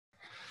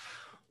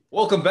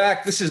Welcome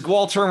back. This is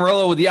Walter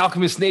Morello with the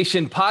Alchemist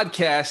Nation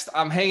podcast.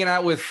 I'm hanging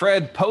out with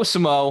Fred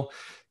Posimo.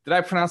 Did I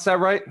pronounce that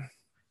right?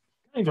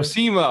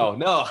 Posimo.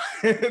 No,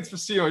 it's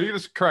Posimo. You can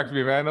just correct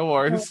me, man. No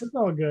worries. It's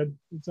all good.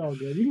 It's all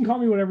good. You can call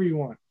me whatever you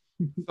want.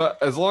 But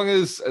as long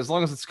as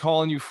it's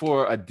calling you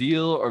for a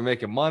deal or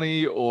making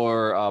money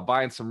or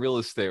buying some real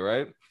estate,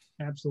 right?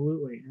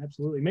 Absolutely.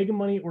 Absolutely. Making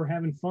money or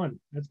having fun.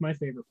 That's my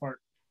favorite part.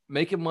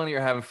 Making money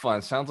or having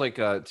fun. Sounds like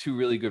two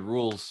really good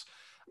rules.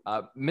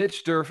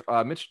 Mitch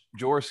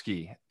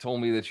Jaworski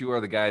told me that you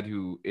are the guy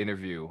to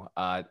interview.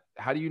 How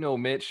do you know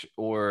Mitch,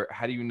 or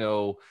how do you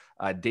know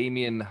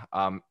Damian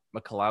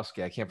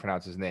Michalowski? I can't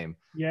pronounce his name.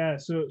 Yeah,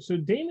 so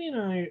Damien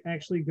and I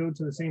actually go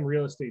to the same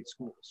real estate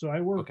school. So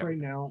I work right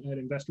now at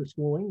Investor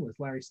Schooling with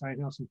Larry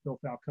Steinhaus and Phil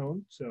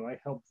Falcone. So I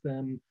help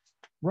them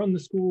run the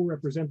school,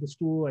 represent the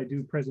school. I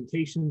do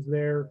presentations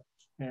there,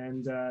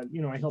 and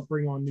I help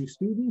bring on new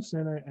students,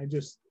 and I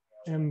just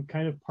am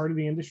kind of part of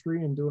the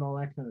industry and doing all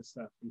that kind of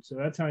stuff. And so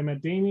that's how I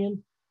met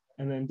Damien.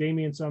 And then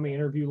Damien saw me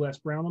interview Les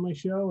Brown on my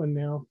show, and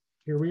now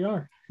here we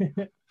are. All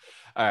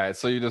right,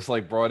 so you just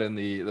like brought in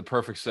the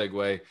perfect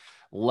segue.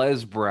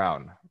 Les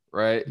Brown,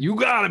 right? You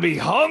gotta be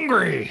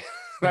hungry.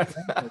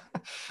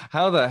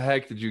 How the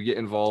heck did you get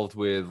involved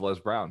with Les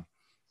Brown?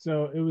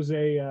 So it was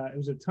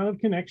a ton of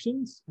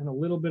connections and a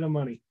little bit of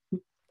money.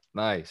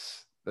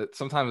 Nice.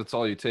 Sometimes it's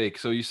all you take.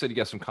 So you said you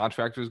got some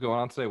contractors going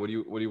on today. What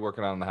are you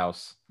working on in the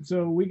house?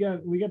 So we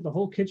got the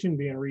whole kitchen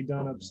being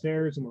redone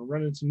upstairs, and we're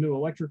running some new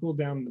electrical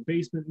down in the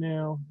basement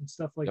now and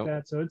stuff like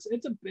that. So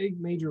it's a big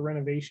major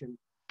renovation.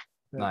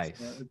 Nice.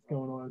 That's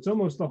going on. It's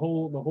almost the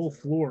whole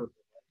floor.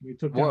 We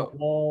took down the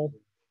wall.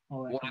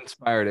 What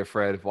inspired it,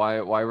 Fred?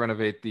 Why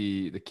renovate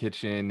the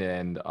kitchen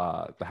and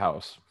the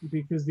house?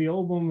 Because the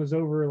old one was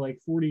over like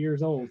 40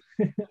 years old.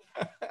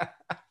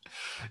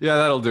 Yeah,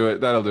 that'll do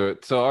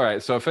it. So, all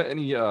right. So if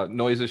any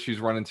noise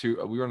issues we run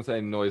into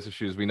any noise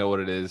issues, we know what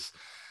it is.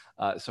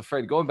 So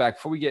Fred, going back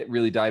before we get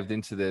really dived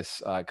into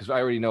this, because I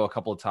already know a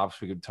couple of topics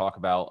we could talk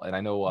about, and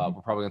I know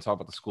we're probably going to talk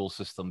about the school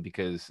system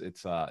because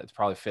it's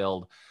probably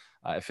failed.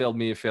 It failed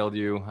me. It failed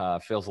you.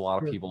 Fails a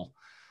lot of people.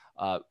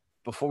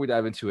 Before we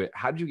dive into it,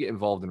 how did you get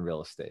involved in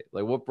real estate?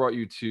 Like, what brought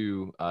you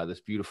to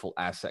this beautiful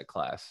asset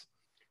class?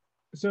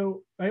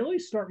 So I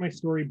always start my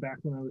story back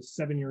when I was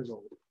 7 years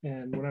old.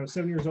 And when I was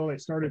 7 years old, I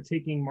started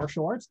taking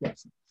martial arts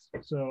lessons.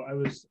 So I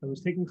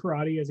was taking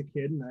karate as a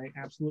kid, and I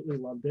absolutely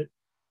loved it.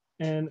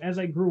 And as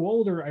I grew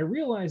older, I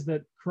realized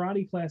that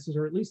karate classes,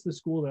 or at least the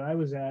school that I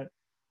was at,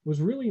 was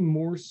really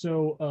more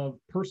so of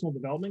personal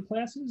development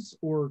classes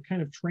or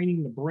kind of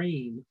training the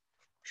brain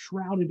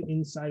shrouded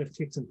inside of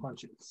kicks and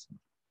punches.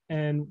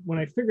 And when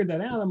I figured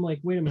that out, I'm like,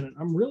 wait a minute,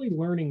 I'm really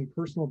learning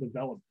personal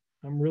development.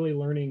 I'm really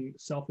learning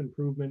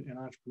self-improvement and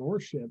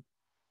entrepreneurship.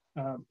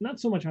 Not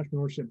so much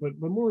entrepreneurship, but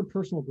more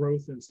personal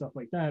growth and stuff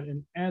like that.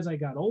 And as I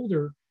got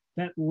older,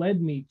 that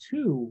led me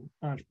to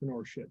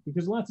entrepreneurship,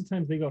 because lots of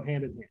times they go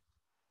hand in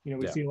hand.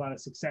 We see a lot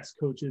of success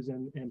coaches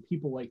and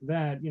people like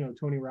that,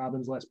 Tony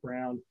Robbins, Les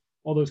Brown,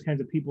 all those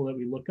kinds of people that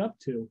we look up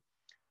to.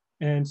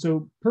 And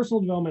so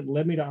personal development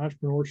led me to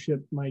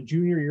entrepreneurship. My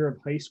junior year of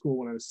high school,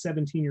 when I was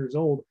 17 years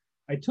old,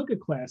 I took a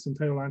class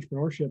entitled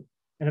entrepreneurship.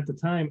 And at the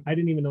time, I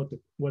didn't even know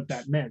what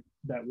that meant,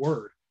 that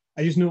word.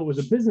 I just knew it was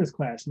a business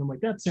class. And I'm like,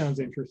 that sounds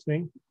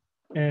interesting.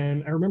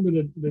 And I remember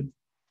the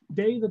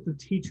day that the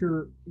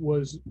teacher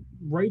was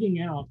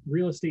writing out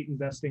real estate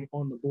investing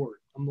on the board.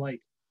 I'm like,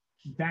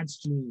 that's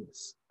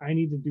genius. I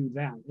need to do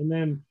that. And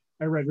then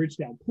I read Rich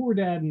Dad, Poor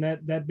Dad, and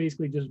that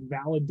basically just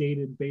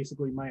validated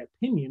basically my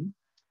opinion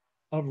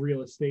of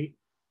real estate.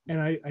 And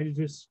I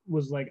just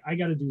was like, I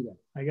got to do that.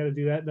 I got to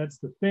do that. That's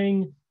the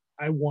thing.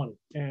 I want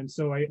it. And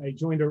so I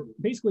joined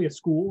basically a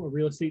school, a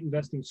real estate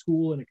investing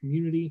school in a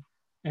community,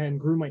 and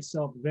grew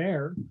myself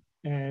there,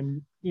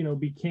 and,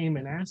 became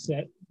an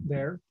asset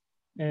there,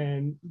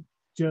 and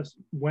just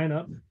went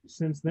up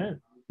since then.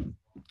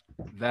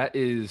 That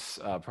is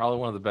probably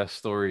one of the best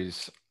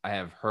stories I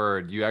have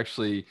heard. You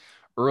actually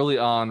early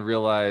on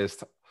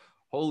realized,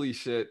 holy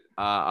shit,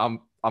 I'm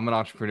an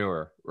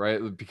entrepreneur,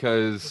 right?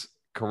 Because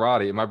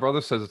karate, my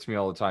brother says it to me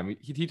all the time.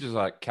 He teaches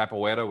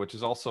capoeira, which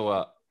is also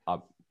a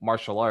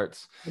martial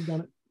arts. I've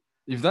done it.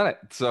 You've done it,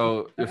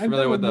 so you're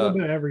familiar with a little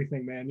bit of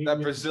everything, man.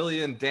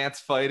 Brazilian dance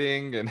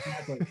fighting and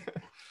exactly.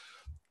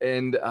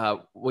 And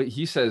what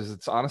he says,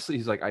 it's honestly,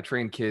 he's like, I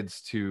train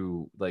kids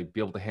to like be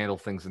able to handle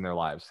things in their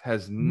lives.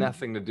 Has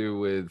nothing to do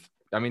with,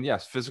 I mean,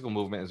 yes, physical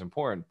movement is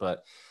important,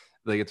 but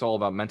like it's all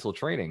about mental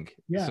training.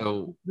 Yeah.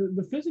 So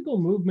the physical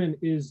movement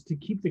is to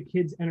keep the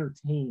kids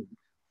entertained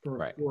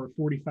for a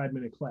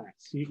 45-minute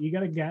class. You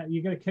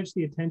gotta catch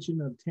the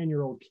attention of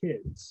 10-year-old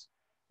kids.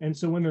 And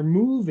so when they're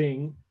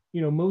moving,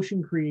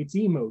 motion creates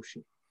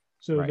emotion.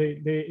 So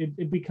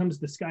it becomes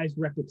disguised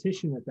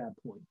repetition at that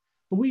point.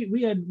 But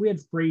we had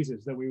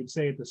phrases that we would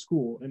say at the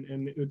school,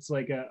 and it's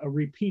like a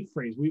repeat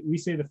phrase. We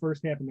say the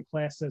first half, and the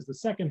class says the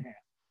second half.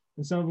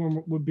 And some of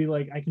them would be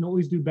like, I can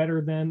always do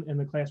better than, and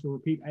the class will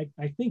repeat,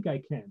 I think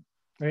I can.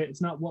 Right?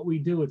 It's not what we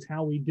do, it's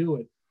how we do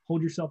it.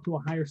 Hold yourself to a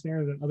higher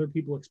standard than other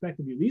people expect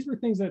of you. These were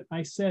things that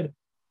I said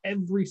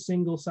every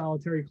single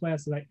solitary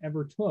class that I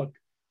ever took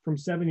from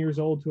 7 years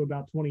old to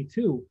about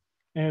 22.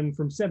 And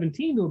from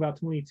 17 to about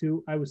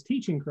 22, I was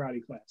teaching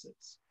karate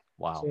classes.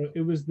 Wow. So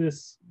it was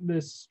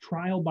this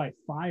trial by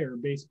fire,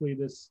 basically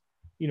this,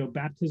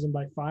 baptism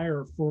by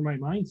fire for my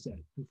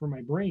mindset and for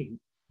my brain.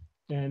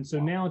 And so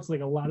now it's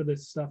like a lot of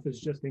this stuff is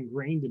just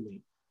ingrained in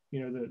me.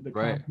 The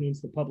Right.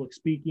 confidence, the public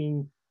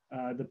speaking,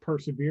 the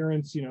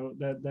perseverance,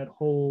 that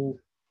whole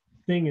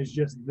thing is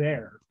just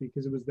there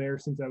because it was there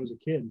since I was a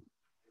kid.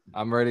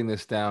 I'm writing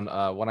this down.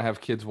 When I have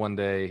kids one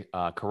day,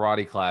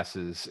 karate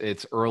classes,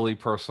 it's early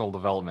personal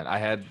development.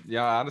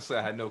 Honestly,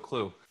 I had no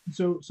clue.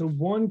 So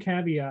one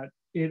caveat,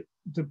 it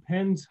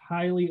depends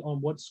highly on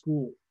what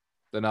school.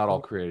 They're not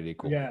all created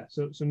equal. Yeah.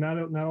 So not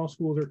all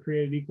schools are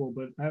created equal,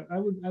 but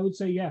I would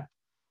say, yeah,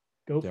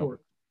 go for it.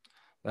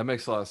 That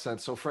makes a lot of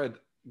sense. So Fred,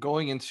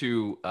 going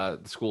into the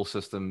school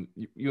system,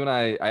 you and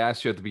I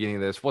asked you at the beginning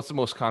of this, what's the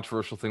most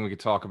controversial thing we could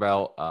talk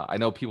about? I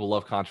know people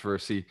love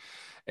controversy,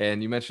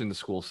 and you mentioned the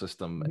school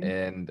system,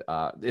 and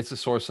it's a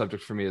sore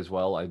subject for me as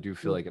well. I do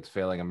feel like it's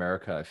failing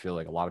America. I feel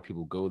like a lot of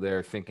people go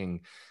there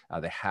thinking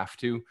they have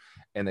to,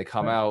 and they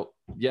come out,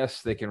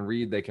 yes, they can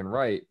read, they can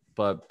write,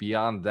 but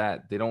beyond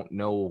that, they don't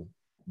know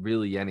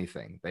really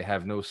anything. They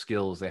have no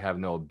skills, they have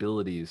no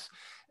abilities.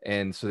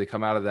 And so they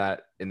come out of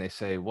that and they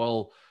say,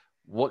 well,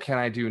 what can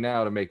I do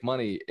now to make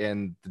money?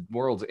 And the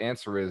world's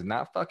answer is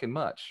not fucking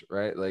much,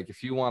 right? Like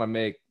if you want to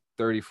make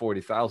 30,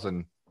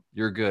 40,000,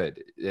 you're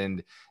good.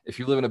 And if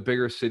you live in a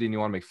bigger city and you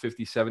want to make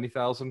 50,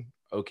 70,000,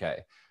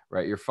 okay,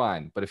 right? You're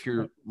fine. But if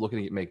you're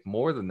looking to make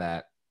more than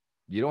that,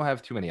 you don't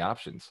have too many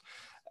options.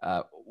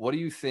 What do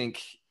you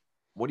think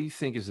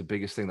is the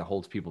biggest thing that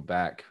holds people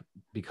back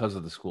because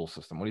of the school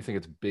system? What do you think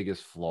its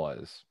biggest flaw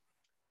is?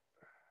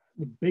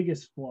 The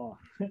biggest flaw.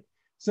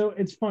 So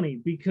it's funny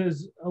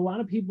because a lot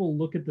of people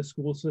look at the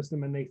school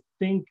system and they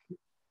think,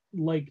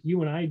 like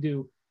you and I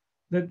do,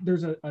 that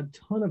there's a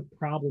ton of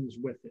problems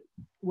with it.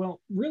 Well,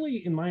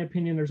 really, in my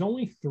opinion, there's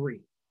only three.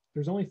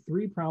 There's only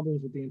three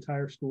problems with the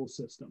entire school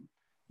system.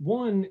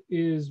 One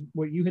is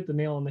what you hit the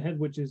nail on the head,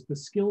 which is the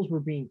skills we're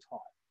being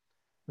taught.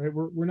 Right?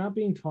 We're not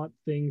being taught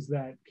things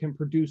that can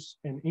produce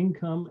an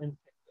income and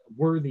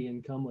worthy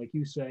income, like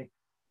you say,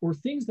 or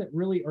things that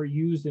really are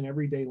used in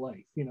everyday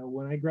life.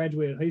 When I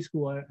graduated high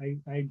school,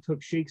 I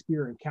took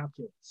Shakespeare and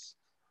calculus,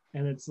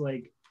 and it's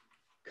like,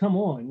 come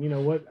on,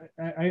 what?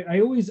 I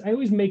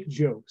always make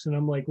jokes, and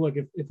I'm like, look,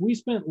 if we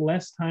spent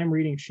less time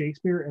reading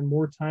Shakespeare and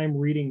more time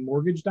reading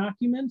mortgage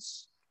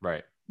documents,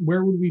 right,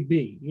 where would we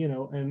be?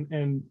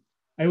 And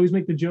I always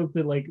make the joke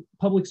that like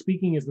public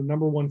speaking is the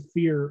number one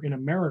fear in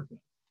America.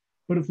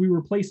 But if we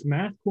replace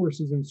math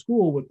courses in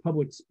school with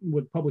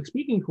public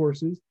speaking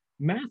courses,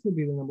 math would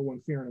be the number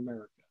one fear in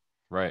America.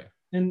 Right.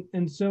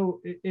 And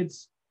so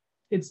it's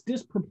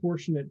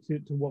disproportionate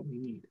to what we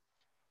need.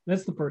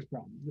 That's the first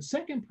problem. The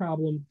second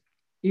problem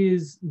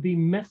is the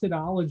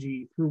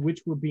methodology through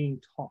which we're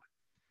being taught.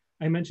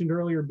 I mentioned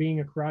earlier being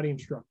a karate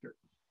instructor.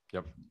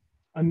 Yep.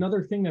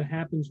 Another thing that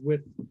happens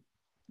with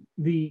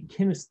the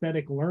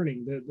kinesthetic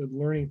learning, the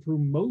learning through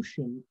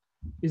motion,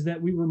 is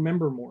that we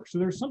remember more. So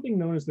there's something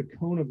known as the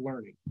cone of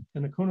learning.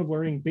 And the cone of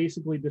learning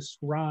basically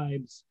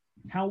describes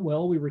how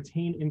well we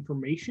retain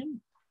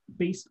information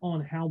based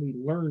on how we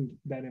learned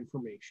that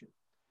information.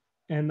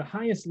 And the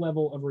highest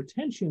level of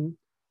retention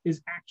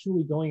is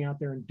actually going out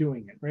there and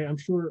doing it, right? I'm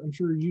sure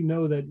you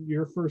know that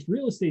your first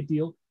real estate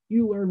deal,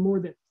 you learned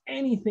more than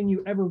anything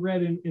you ever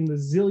read in the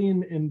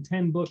zillion and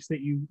 10 books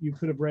that you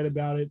could have read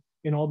about it,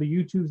 in all the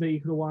YouTubes that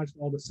you could have watched,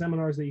 all the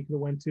seminars that you could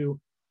have went to,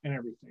 and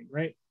everything,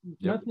 right?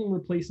 Yep. Nothing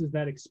replaces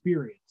that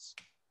experience.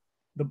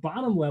 The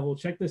bottom level,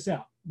 check this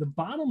out. The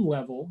bottom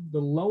level,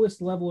 the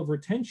lowest level of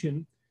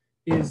retention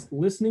is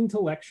listening to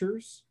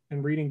lectures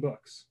and reading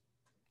books.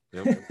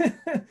 Yep.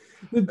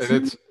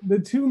 the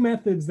two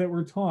methods that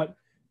were taught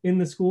in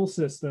the school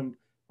system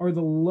are the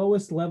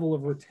lowest level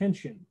of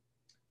retention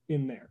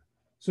in there.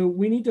 So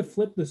we need to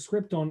flip the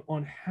script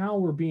on how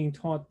we're being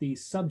taught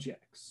these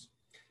subjects.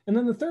 And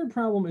then the third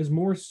problem is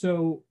more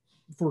so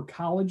for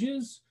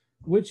colleges,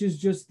 which is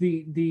just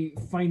the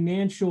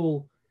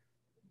financial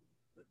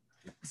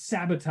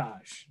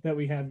sabotage that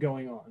we have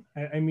going on.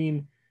 I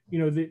mean,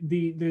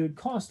 the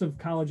cost of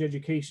college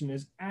education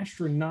is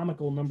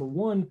astronomical, number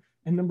one.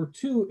 And number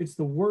two, it's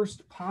the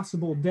worst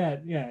possible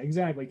debt. Yeah,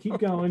 exactly. Keep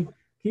going.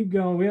 Keep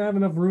going. We don't have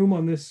enough room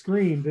on this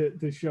screen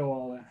to show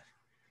all that,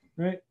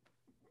 right?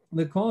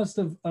 The cost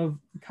of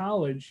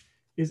college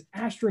is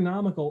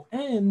astronomical.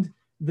 And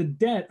the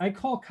debt, I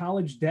call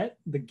college debt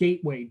the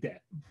gateway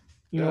debt.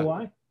 You know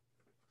why?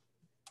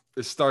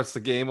 It starts the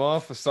game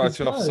off. It starts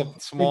you off something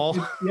small.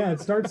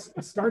 It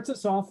starts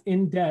us off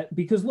in debt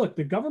because look,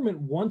 the government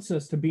wants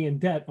us to be in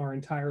debt our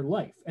entire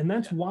life. And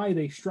that's why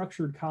they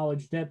structured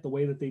college debt the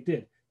way that they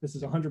did. This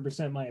is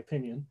 100% my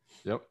opinion.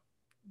 Yep.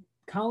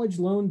 College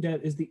loan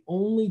debt is the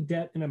only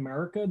debt in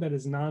America that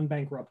is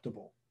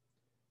non-bankruptable.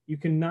 You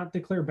cannot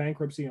declare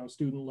bankruptcy on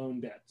student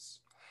loan debts.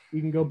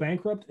 You can go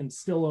bankrupt and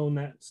still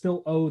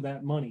owe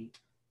that money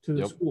to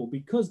the Yep. school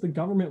because the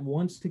government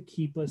wants to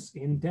keep us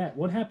in debt.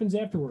 What happens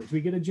afterwards?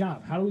 We get a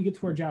job. How do we get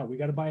to our job? We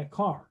got to buy a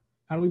car.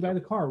 How do we buy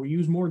the car? We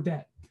use more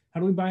debt. How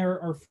do we buy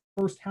our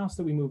first house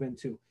that we move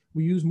into?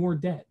 We use more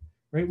debt,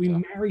 right? We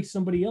marry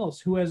somebody else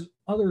who has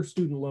other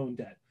student loan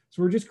debt.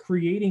 So we're just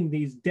creating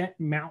these debt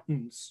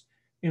mountains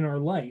in our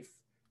life.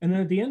 And then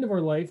at the end of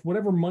our life,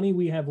 whatever money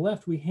we have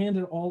left, we hand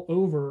it all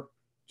over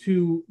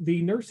to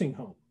the nursing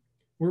home.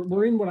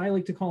 We're in what I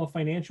like to call a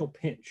financial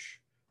pinch,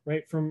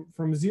 right?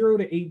 From 0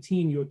 to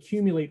 18, you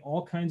accumulate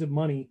all kinds of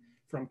money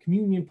from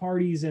communion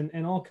parties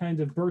and all kinds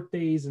of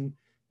birthdays and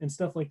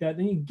stuff like that.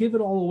 Then you give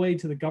it all away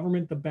to the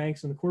government, the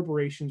banks, and the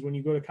corporations when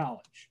you go to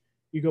college.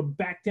 You go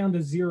back down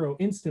to zero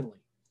instantly.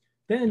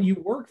 Then you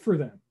work for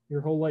them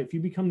your whole life.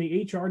 You become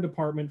the HR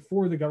department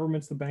for the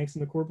governments, the banks,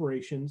 and the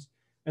corporations.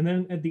 And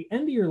then at the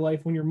end of your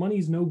life, when your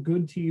money's no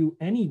good to you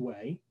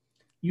anyway,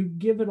 you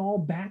give it all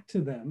back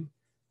to them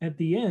at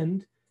the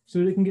end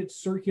so they can get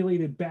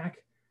circulated back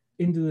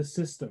into the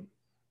system.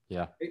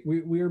 Yeah.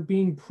 We are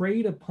being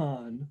preyed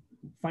upon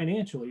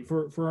financially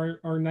for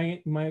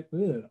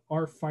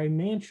our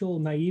financial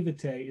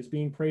naivete is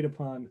being preyed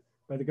upon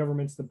by the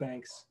governments, the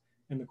banks,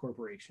 and the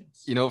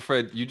corporations. You know,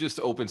 Fred, you just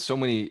opened so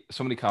many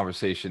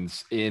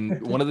conversations. In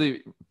one of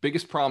the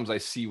biggest problems I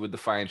see with the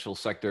financial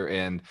sector,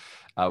 and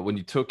when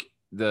you took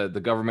the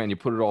government and you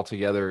put it all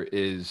together,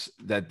 is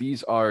that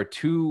these are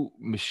two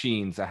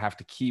machines that have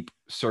to keep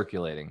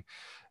circulating.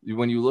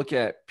 When you look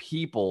at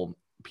people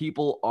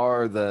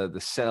are the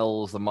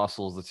cells, the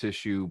muscles, the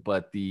tissue,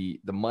 but the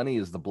money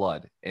is the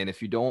blood. And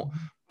if you don't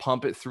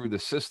pump it through the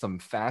system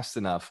fast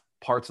enough,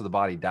 parts of the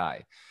body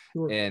die.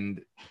 Sure. And,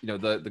 you know,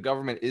 the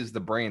government is the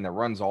brain that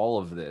runs all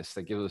of this,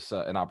 that gives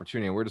us an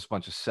opportunity. And we're just a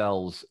bunch of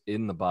cells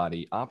in the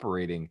body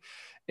operating.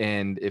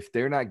 And if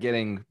they're not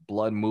getting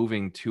blood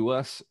moving to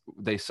us,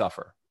 they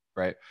suffer,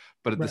 right?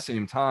 But at the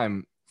same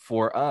time,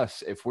 for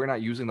us, if we're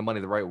not using the money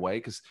the right way,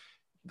 because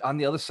on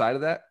the other side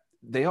of that,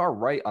 they are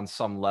right on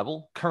some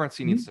level.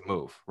 Currency needs to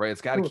move, right?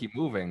 It's got to keep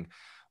moving,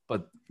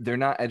 but they're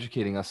not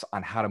educating us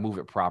on how to move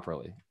it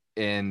properly.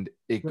 And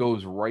it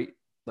goes right,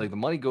 like the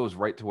money goes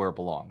right to where it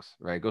belongs,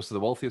 right? It goes to the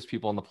wealthiest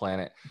people on the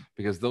planet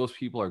because those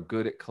people are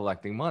good at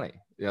collecting money.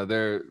 You know,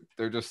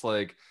 they're just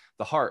like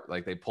the heart,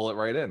 like they pull it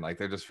right in, like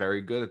they're just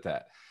very good at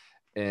that.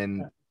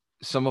 And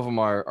some of them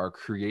are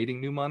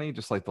creating new money,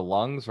 just like the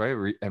lungs,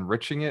 right?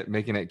 Enriching it,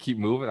 making it keep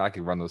moving. I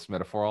could run this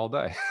metaphor all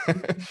day.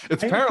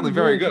 It's apparently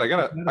very good. I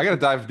gotta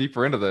dive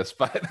deeper into this,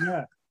 but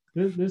yeah,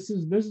 this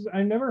is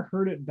I never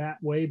heard it that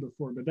way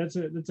before, but that's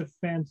a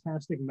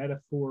fantastic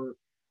metaphor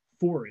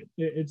for it.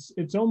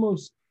 It's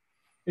almost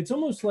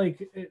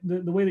like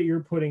the way that you're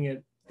putting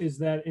it is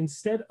that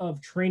instead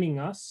of training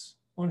us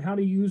on how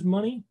to use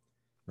money,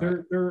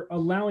 they're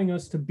allowing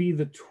us to be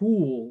the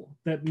tool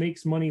that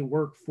makes money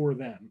work for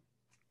them.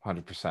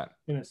 100%.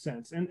 In a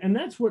sense. And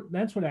that's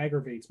what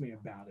aggravates me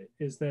about it,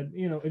 is that,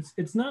 you know,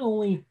 it's not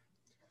only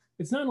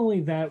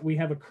that we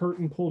have a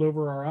curtain pulled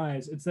over our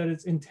eyes, it's that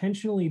it's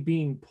intentionally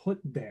being put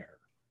there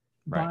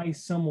by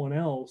someone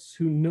else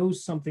who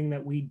knows something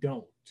that we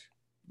don't.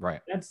 Right.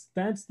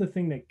 That's the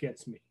thing that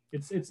gets me.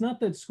 It's not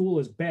that school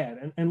is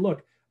bad. And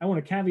look, I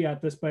want to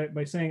caveat this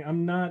by saying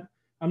I'm not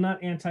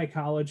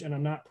anti-college and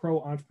I'm not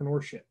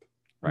pro-entrepreneurship.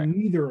 Right.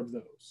 Neither of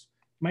those.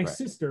 My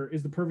sister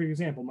is the perfect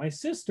example. My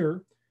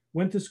sister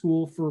went to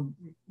school for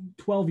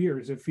 12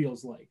 years, it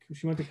feels like.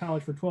 She went to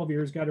college for 12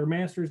 years, got her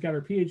master's, got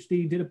her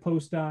PhD, did a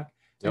postdoc,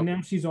 and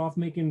now she's off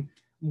making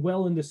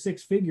well into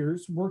six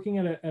figures, working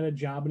at a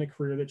job and a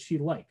career that she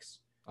likes.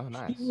 Oh,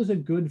 nice. She was a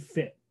good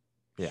fit.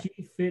 Yeah.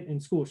 She fit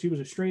in school. She was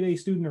a straight A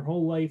student her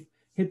whole life,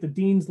 hit the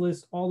dean's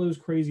list, all those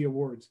crazy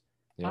awards.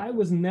 Yep. I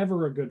was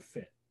never a good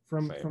fit.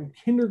 From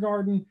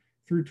kindergarten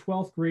through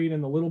 12th grade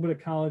and the little bit of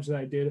college that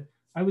I did,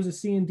 I was a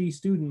C&D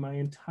student my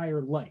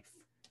entire life.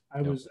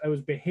 I was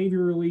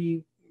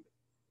behaviorally,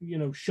 you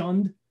know,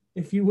 shunned,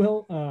 if you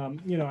will.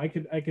 You know, I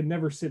could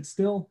never sit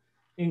still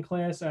in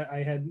class.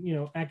 I had, you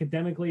know,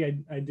 academically,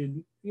 I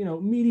did, you know,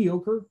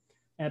 mediocre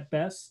at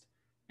best.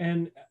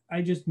 And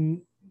I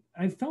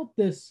felt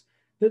this,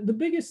 the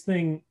biggest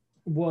thing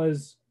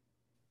was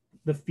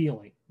the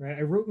feeling, right?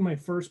 I wrote in my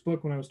first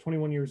book when I was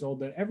 21 years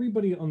old that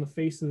everybody on the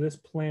face of this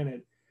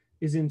planet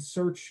is in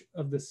search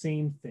of the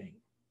same thing,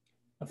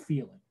 a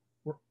feeling.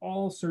 We're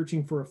all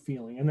searching for a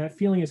feeling, and that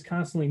feeling is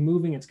constantly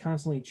moving. It's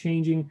constantly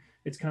changing.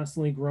 It's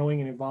constantly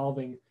growing and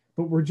evolving,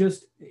 but we're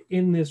just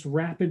in this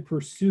rapid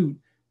pursuit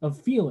of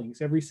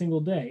feelings every single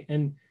day.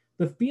 And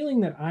the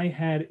feeling that I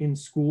had in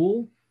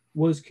school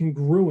was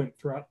congruent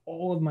throughout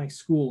all of my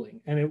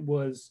schooling. And it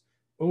was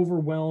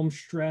overwhelm,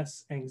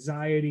 stress,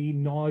 anxiety,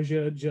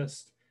 nausea,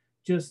 just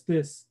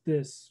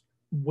this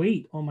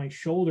weight on my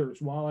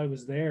shoulders while I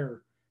was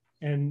there,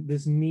 and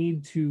this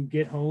need to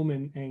get home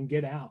and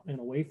get out and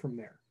away from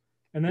there.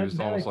 And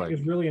that I think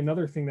is really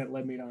another thing that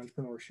led me to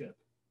entrepreneurship.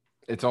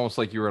 It's almost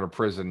like you were in a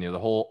prison, you know,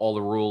 all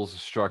the rules, the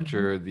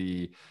structure,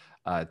 the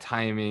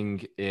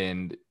timing.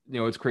 And,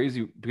 it's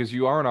crazy because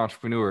you are an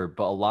entrepreneur,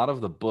 but a lot of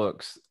the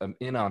books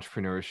in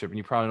entrepreneurship, and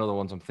you probably know the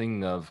ones I'm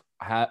thinking of,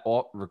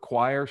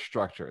 require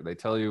structure. They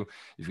tell you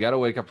you've got to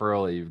wake up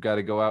early. You've got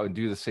to go out and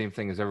do the same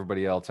thing as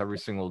everybody else every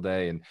single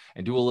day, and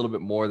do a little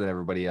bit more than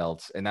everybody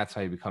else. And that's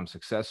how you become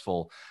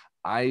successful.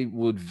 I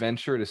would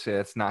venture to say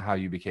that's not how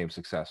you became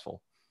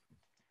successful.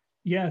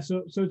 Yeah,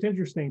 so it's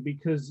interesting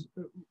because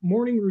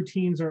morning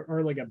routines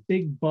are like a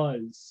big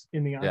buzz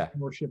in the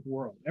entrepreneurship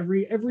world.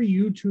 Every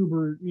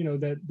YouTuber,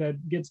 that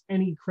gets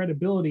any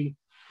credibility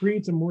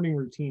creates a morning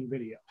routine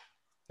video.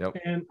 Yep.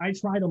 And I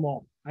tried them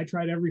all. I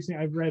tried everything.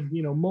 I've read,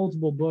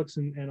 multiple books,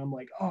 and I'm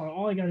like, oh,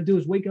 all I got to do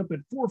is wake up at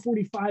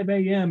 4:45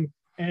 a.m.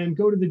 and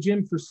go to the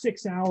gym for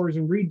 6 hours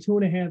and read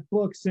 2.5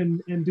 books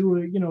and do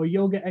a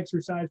yoga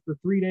exercise for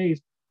 3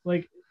 days.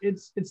 Like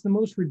it's the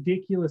most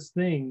ridiculous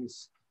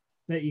things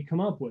that you come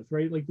up with,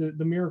 right? Like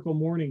the miracle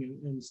morning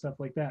and stuff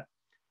like that.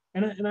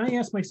 And I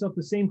asked myself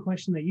the same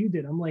question that you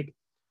did. I'm like,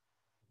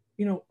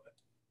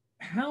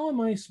 how am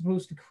I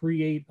supposed to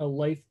create a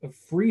life of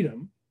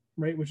freedom,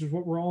 right? Which is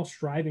what we're all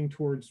striving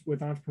towards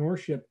with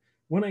entrepreneurship.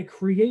 When I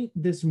create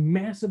this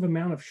massive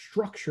amount of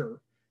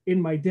structure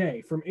in my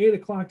day, from 8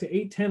 o'clock to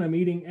 8:10, I'm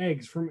eating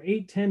eggs. From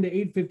 8:10 to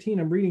 8:15,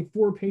 I'm reading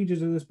 4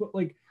 pages of this book.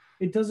 Like,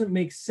 it doesn't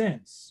make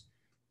sense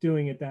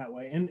doing it that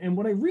way. And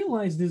what I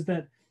realized is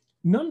that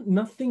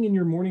nothing in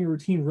your morning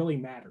routine really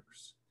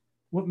matters.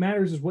 What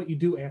matters is what you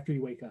do after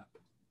you wake up,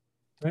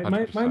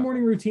 right? My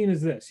morning routine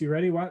is this. You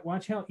ready?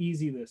 Watch how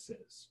easy this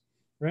is,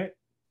 right?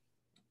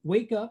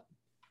 Wake up,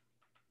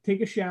 take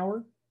a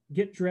shower,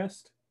 get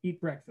dressed, eat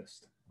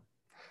breakfast.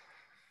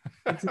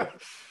 That's it.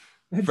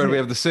 Fred, we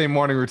have the same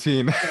morning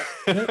routine.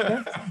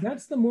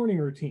 That's the morning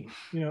routine,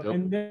 yep.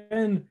 And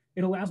then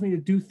it allows me to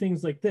do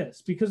things like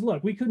this, because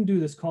look, we couldn't do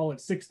this call at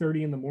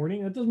 6:30 in the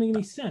morning. That doesn't make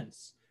any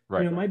sense.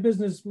 Right. My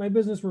business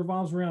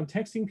revolves around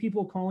texting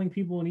people, calling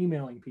people, and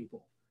emailing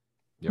people.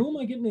 Yep. Who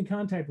am I getting in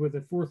contact with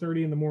at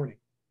 4:30 in the morning?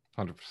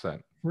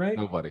 100%. Right.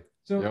 Nobody.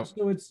 So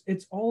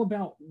it's all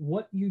about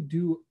what you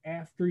do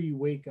after you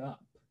wake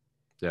up.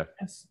 Yeah.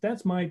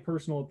 That's my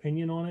personal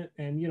opinion on it.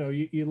 And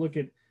you look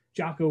at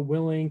Jocko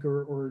Willink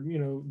or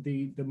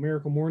the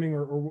Miracle Morning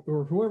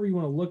or whoever you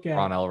want to look at.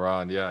 Ron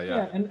Elrond.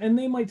 Yeah. And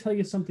they might tell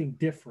you something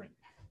different,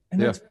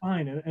 and that's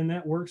fine, and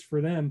that works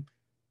for them.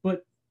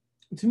 But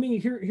to me,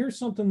 here's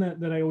something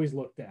that I always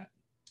looked at.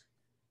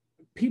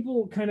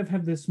 People kind of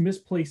have this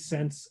misplaced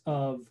sense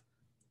of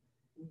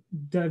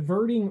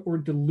diverting or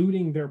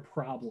diluting their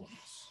problems.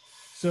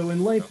 So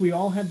in life, we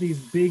all have these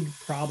big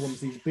problems,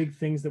 these big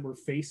things that we're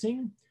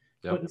facing.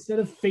 Yep. But instead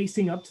of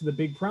facing up to the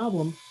big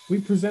problem, we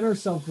present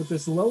ourselves with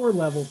this lower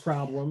level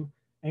problem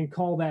and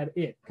call that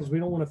it, because we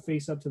don't want to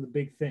face up to the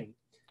big thing.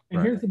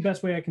 And here's the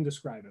best way I can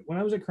describe it. When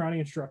I was a karate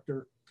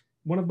instructor,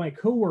 one of my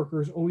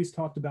coworkers always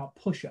talked about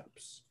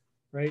push-ups.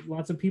 Right?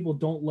 Lots of people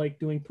don't like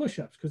doing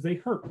push-ups because they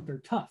hurt. They're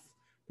tough.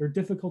 They're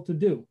difficult to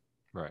do.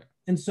 Right.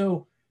 And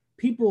so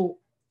people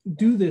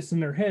do this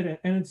in their head,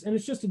 and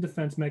it's just a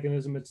defense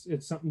mechanism.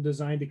 It's something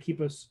designed to keep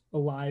us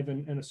alive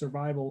and a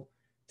survival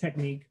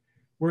technique,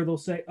 where they'll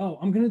say, oh,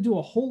 I'm going to do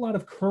a whole lot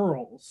of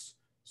curls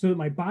so that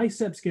my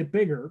biceps get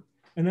bigger.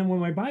 And then when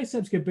my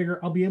biceps get bigger,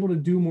 I'll be able to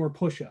do more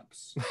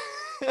push-ups.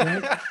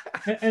 Right?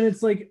 And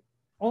it's like,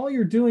 all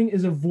you're doing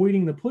is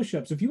avoiding the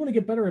push-ups. If you want to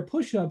get better at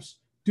push-ups,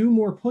 do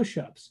more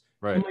push-ups.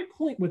 Right. And my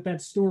point with that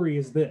story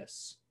is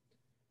this.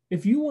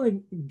 If you want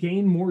to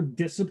gain more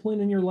discipline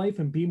in your life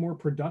and be more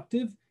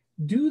productive,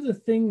 do the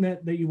thing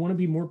that you want to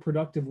be more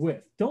productive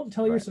with. Don't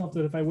tell yourself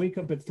that if I wake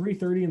up at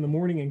 3:30 in the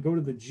morning and go to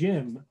the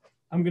gym,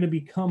 I'm going to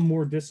become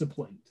more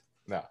disciplined.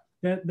 No.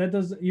 That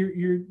does,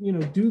 you're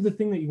do the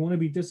thing that you want to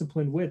be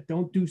disciplined with.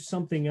 Don't do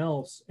something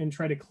else and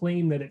try to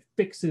claim that it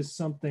fixes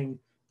something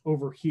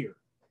over here.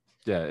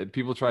 Yeah,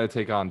 people try to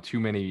take on too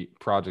many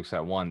projects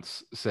at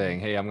once, saying,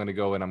 hey, I'm going to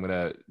go and I'm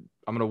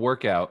going to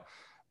work out,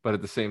 but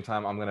at the same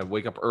time, I'm going to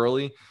wake up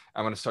early.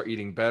 I'm going to start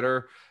eating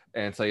better.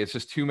 And it's like, it's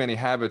just too many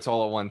habits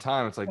all at one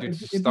time. It's like, dude,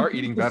 just start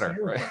eating better.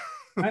 Right?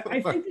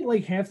 I think that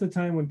like half the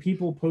time when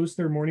people post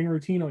their morning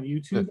routine on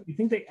YouTube, I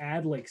think they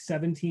add like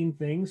 17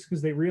 things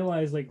because they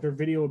realize like their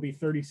video would be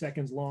 30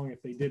 seconds long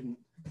if they didn't.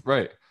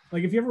 Right.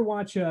 Like if you ever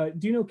watch, do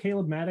you know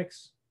Caleb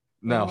Maddox?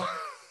 No.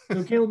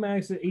 So Caleb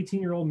Maddox, an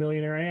 18-year-old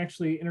millionaire. I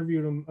actually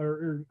interviewed him,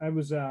 or I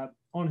was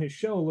on his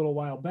show a little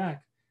while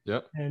back.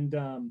 Yep.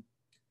 And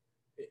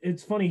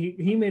it's funny.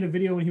 He made a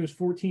video when he was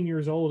 14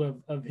 years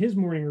old of his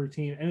morning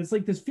routine. And it's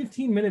like this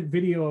 15-minute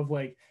video of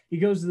like, he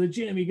goes to the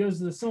gym, he goes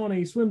to the sauna,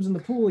 he swims in the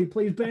pool, he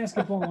plays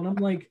basketball. And I'm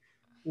like,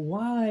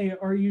 why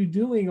are you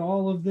doing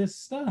all of this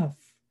stuff?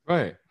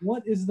 Right.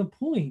 What is the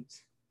point?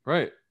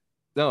 Right.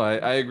 No,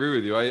 I agree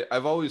with you.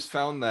 I've always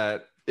found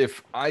that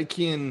if I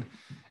can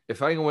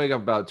wake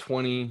up about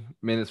 20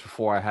 minutes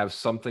before I have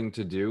something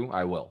to do,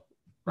 I will.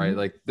 Right. Mm-hmm.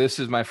 Like this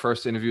is my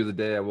first interview of the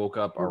day. I woke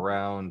up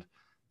around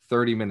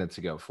 30 minutes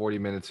ago, 40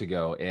 minutes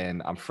ago,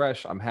 and I'm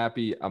fresh. I'm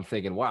happy. I'm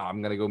thinking, wow,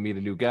 I'm going to go meet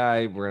a new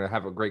guy. We're going to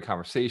have a great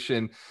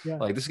conversation. Yeah.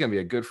 Like this is going to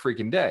be a good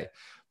freaking day.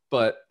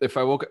 But if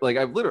I woke, like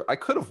I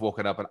could have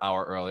woken up an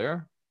hour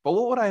earlier, but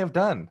what would I have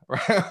done?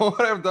 Right? What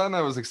would I have done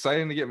that was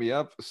exciting to get me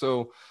up?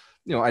 So,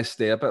 I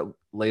stay up at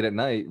late at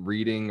night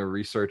reading or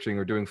researching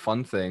or doing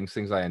fun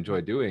things I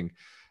enjoy doing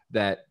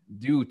that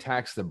do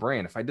tax the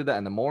brain. If I did that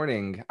in the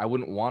morning, I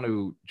wouldn't want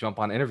to jump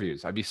on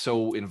interviews. I'd be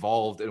so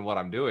involved in what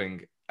I'm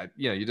doing.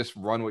 You just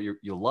run what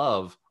you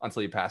love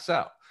until you pass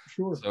out.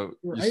 Sure. So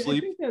Sure. you I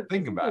sleep think that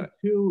thinking about it.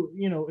 too.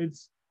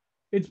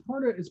 It's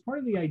part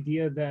of the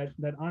idea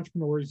that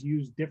entrepreneurs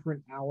use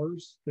different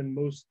hours than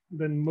most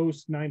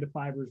 9 to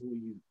 5ers will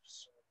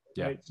use.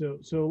 Yeah. Right.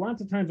 So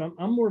lots of times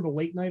I'm more of a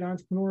late night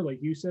entrepreneur, like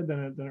you said, than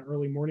an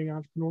early morning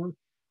entrepreneur.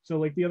 So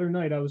like the other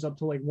night I was up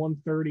to like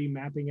 1:30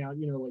 mapping out,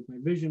 like my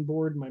vision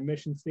board, my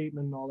mission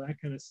statement, and all that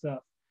kind of stuff.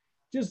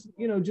 Just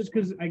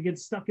because I get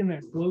stuck in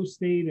that flow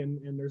state,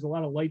 and there's a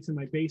lot of lights in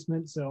my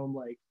basement. So I'm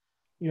like,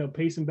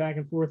 pacing back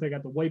and forth. I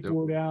got the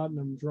whiteboard out and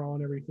I'm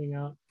drawing everything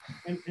out.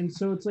 And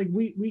so it's like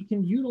we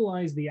can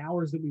utilize the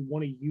hours that we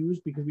want to use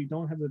because we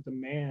don't have the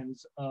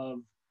demands of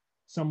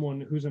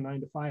someone who's a 9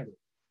 to 5er.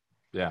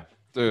 Yeah.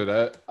 Dude,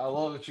 I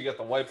love that you got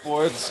the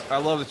whiteboards. I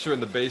love that you're in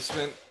the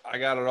basement. I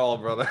got it all,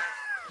 brother.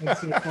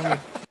 That's so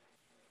funny.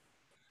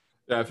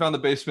 Yeah, I found the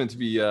basement to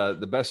be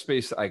the best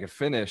space I could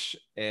finish,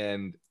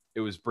 and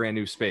it was brand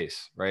new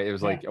space, right? It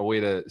was like a way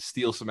to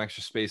steal some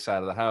extra space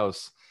out of the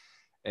house.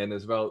 And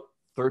there's about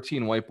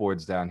 13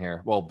 whiteboards down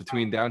here. Well,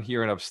 between down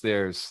here and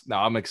upstairs. No,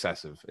 I'm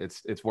excessive.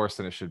 It's worse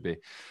than it should be.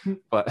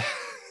 But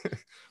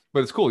but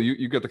it's cool.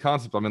 You get the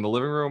concept. I'm in the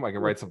living room. I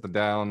can write something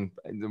down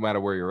no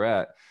matter where you're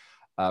at.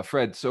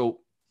 Fred, so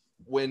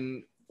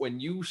when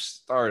you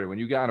started, when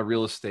you got into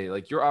real estate,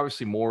 like you're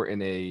obviously more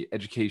in a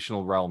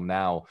educational realm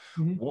now.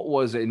 Mm-hmm. What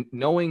was it,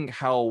 knowing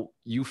how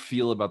you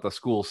feel about the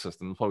school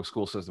system, the public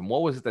school system,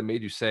 what was it that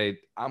made you say,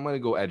 I'm going to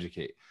go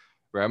educate,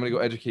 right? I'm going to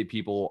go educate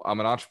people. I'm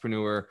an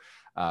entrepreneur.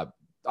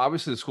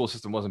 Obviously the school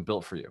system wasn't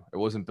built for you. It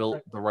wasn't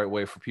built the right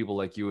way for people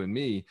like you and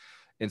me.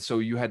 And so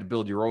you had to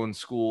build your own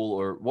school,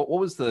 or what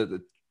was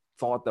the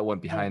thought that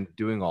went behind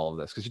doing all of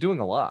this? Because you're doing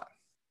a lot.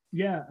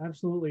 Yeah,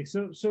 absolutely.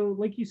 So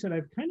like you said,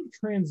 I've kind of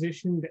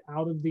transitioned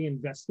out of the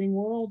investing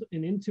world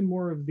and into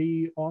more of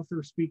the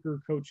author,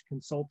 speaker, coach,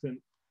 consultant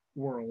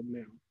world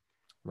now.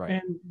 Right.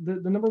 And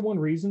the number one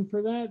reason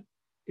for that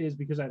is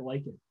because I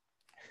like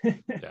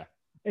it. Yeah.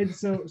 And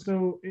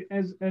so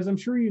as I'm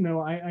sure you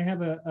know, I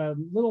have a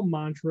little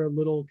mantra,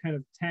 little kind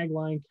of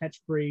tagline,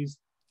 catchphrase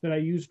that I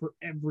use for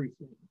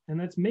everything. And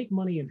that's make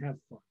money and have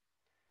fun.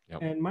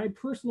 Yep. And my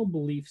personal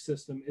belief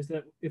system is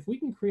that if we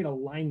can create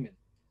alignment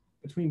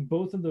between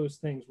both of those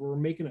things, where we're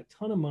making a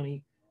ton of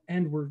money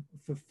and we're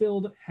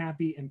fulfilled,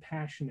 happy, and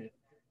passionate,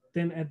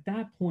 then at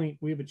that point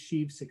we have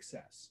achieved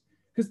success.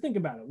 Because think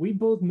about it, we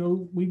both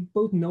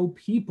know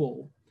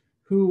people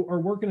who are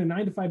working a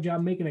 9 to 5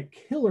 job, making a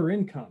killer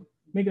income,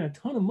 making a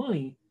ton of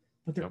money,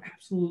 but they're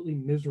absolutely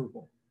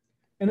miserable.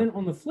 And then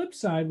on the flip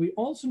side, we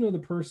also know the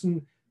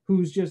person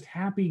who's just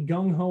happy,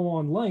 gung-ho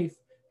on life,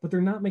 but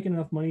they're not making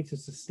enough money to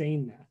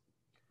sustain that.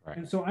 Right.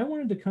 And so I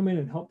wanted to come in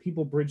and help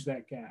people bridge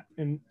that gap.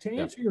 And to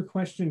answer your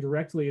question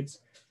directly,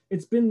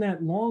 it's been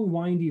that long,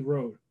 windy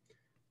road.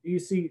 You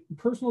see,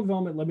 personal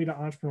development led me to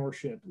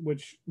entrepreneurship,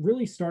 which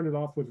really started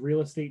off with real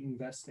estate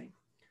investing.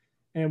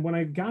 And when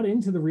I got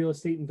into the real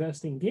estate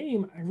investing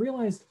game, I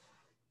realized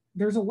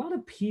there's a lot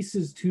of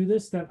pieces to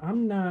this that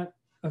I'm not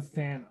a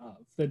fan of,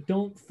 that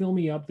don't fill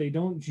me up. They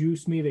don't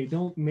juice me. They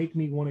don't make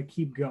me want to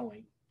keep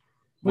going.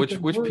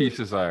 Which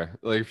pieces are,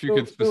 like, if you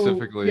could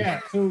specifically.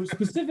 So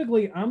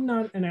specifically, I'm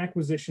not an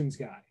acquisitions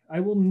guy. I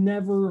will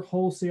never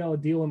wholesale a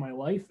deal in my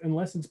life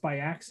unless it's by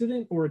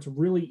accident or it's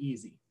really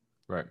easy.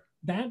 Right.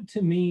 That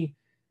to me,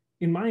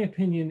 in my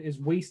opinion, is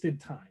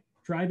wasted time.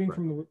 Driving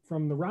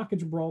from the Rock of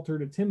Gibraltar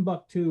to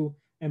Timbuktu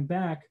and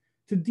back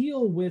to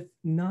deal with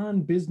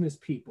non-business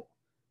people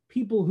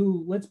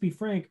who, let's be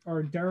frank,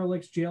 are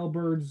derelicts,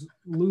 jailbirds,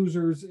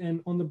 losers,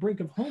 and on the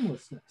brink of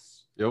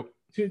homelessness. Yep.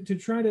 To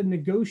try to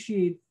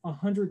negotiate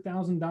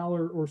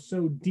 $100,000 or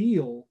so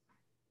deal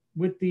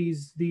with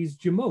these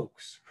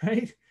jamokes,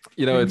 right?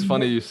 It's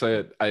funny you say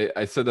it.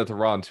 I said that to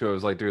Ron too. I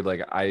was like, dude,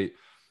 like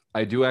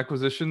I do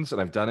acquisitions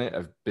and I've done it.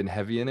 I've been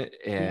heavy in it,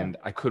 and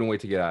I couldn't wait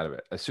to get out of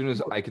it. As soon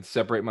as I could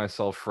separate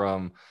myself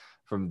from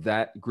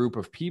that group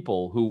of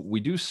people who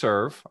we do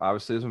serve,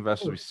 obviously as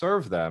investors, we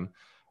serve them,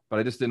 but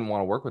I just didn't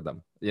want to work with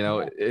them,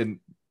 and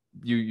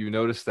you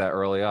noticed that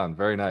early on.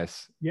 Very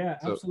nice. Yeah,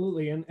 so,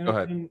 absolutely.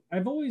 And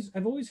I've always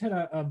had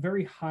a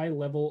very high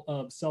level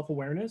of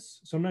self-awareness.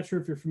 So I'm not sure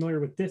if you're familiar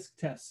with DISC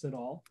tests at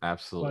all.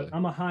 Absolutely. But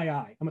I'm a high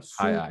I. I'm a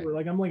super,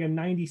 like I'm like a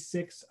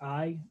 96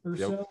 I or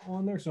so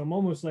on there. So I'm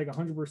almost like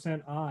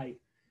 100% I.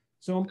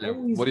 So I'm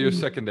always. What are your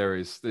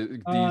secondaries? The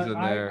D's in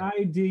there.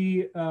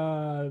 ID,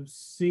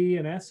 C,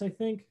 and S, I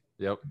think.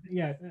 Yep.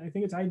 Yeah, I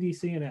think it's ID,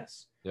 C, and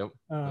S. Yep.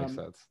 Makes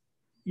sense.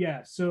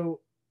 Yeah. So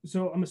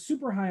I'm a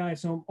super high I,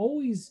 so I'm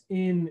always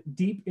in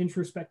deep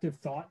introspective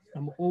thought.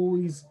 I'm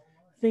always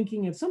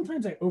thinking, and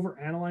sometimes I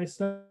overanalyze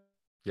stuff.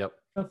 Yep.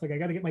 Like I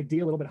got to get my D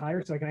a little bit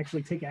higher so I can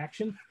actually take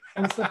action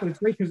and stuff. But it's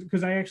great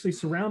because I actually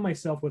surround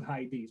myself with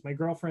high Ds. My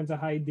girlfriend's a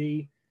high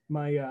D.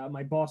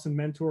 my boss and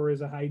mentor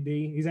is a high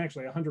D. He's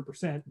actually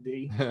 100%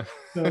 D.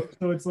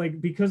 So it's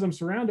like, because I'm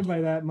surrounded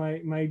by that,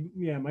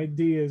 my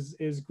D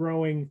is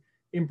growing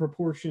in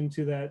proportion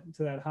to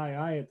that high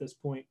I at this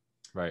point.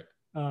 Right.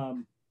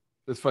 Um,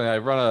 It's funny. I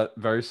run a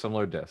very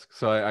similar disc,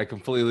 so I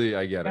completely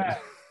I get it.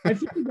 I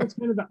feel like that's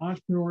kind of the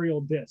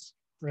entrepreneurial disc,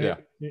 right?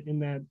 Yeah. In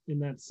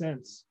that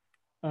sense.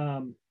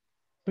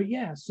 But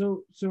yeah,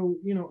 so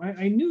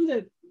I knew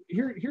that.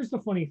 Here's the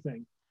funny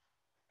thing.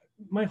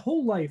 My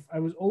whole life, I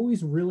was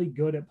always really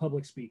good at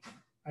public speaking.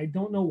 I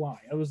don't know why.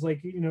 I was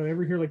like,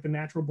 ever hear like the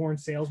natural born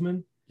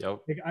salesman?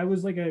 Yep. Like I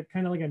was like a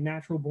kind of like a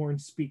natural born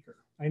speaker.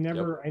 I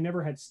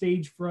never had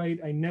stage fright.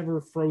 I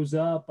never froze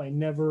up. I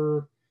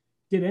never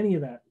did any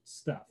of that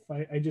stuff.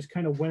 I just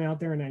kind of went out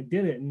there and I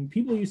did it. And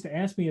people used to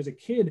ask me as a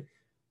kid,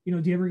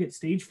 do you ever get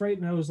stage fright?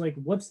 And I was like,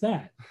 what's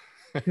that?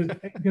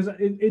 Because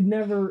it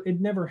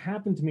never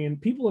happened to me. And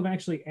people have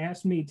actually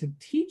asked me to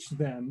teach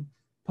them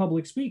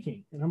public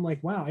speaking. And I'm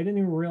like, wow, I didn't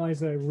even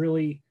realize that I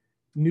really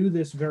knew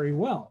this very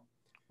well.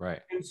 Right.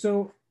 And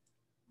so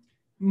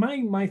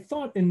my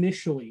thought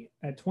initially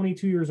at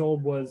 22 years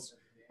old was,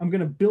 I'm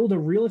going to build a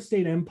real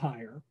estate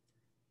empire.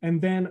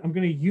 And then I'm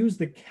going to use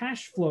the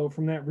cash flow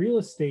from that real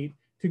estate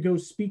to go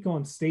speak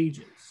on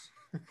stages.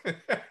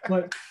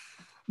 But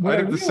I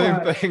did the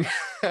same thing.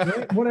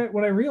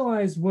 what I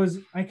realized was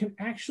I can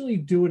actually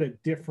do it a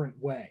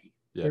different way.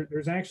 Yeah.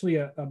 There's actually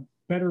a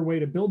better way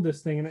to build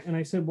this thing. And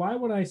I said, why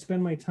would I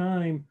spend my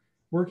time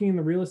working in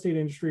the real estate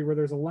industry where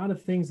there's a lot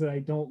of things that I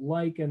don't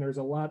like and there's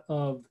a lot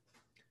of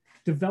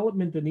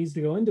development that needs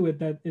to go into it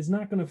that is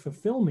not going to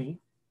fulfill me,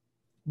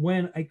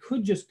 when I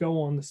could just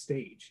go on the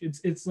stage?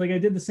 It's like I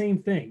did the same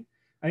thing.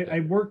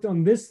 I worked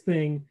on this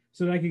thing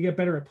so that I could get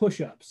better at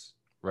push-ups.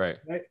 Right.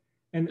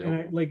 And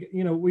I, like,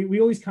 we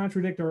always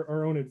contradict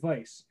our own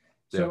advice.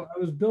 So I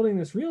was building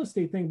this real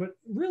estate thing, but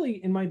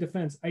really, in my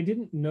defense, I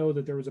didn't know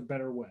that there was a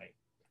better way.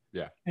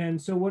 Yeah. And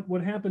so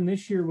what happened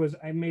this year was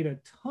I made a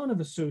ton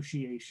of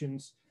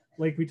associations.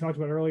 Like we talked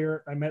about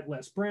earlier, I met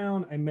Les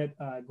Brown. I met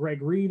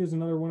Greg Reed is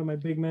another one of my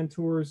big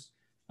mentors,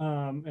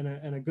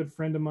 and a good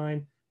friend of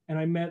mine. And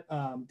I met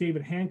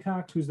David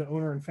Hancock, who's the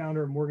owner and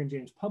founder of Morgan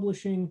James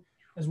Publishing,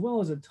 as well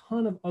as a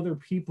ton of other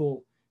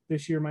people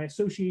this year. My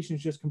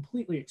associations just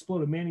completely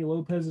exploded. Manny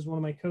Lopez is one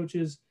of my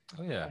coaches.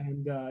 Oh yeah.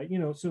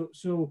 And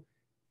so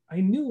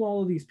I knew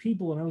all of these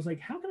people, and I was like,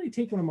 how can I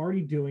take what I'm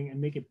already doing and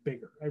make it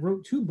bigger? I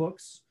wrote 2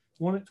 books,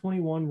 one at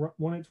 21,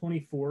 one at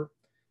 24,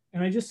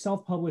 and I just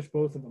self-published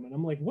both of them. And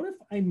I'm like, what if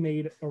I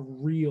made a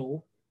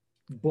real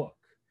book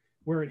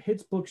where it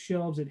hits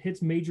bookshelves, it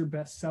hits major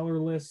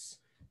bestseller lists,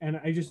 and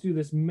I just do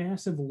this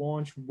massive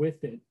launch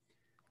with it,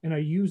 and I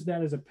use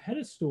that as a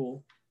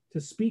pedestal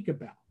to speak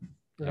about,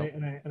 right?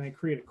 Yep. And I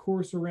create a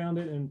course around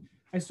it, and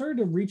I started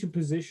to reach a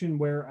position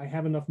where I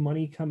have enough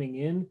money coming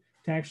in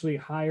to actually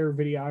hire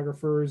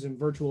videographers and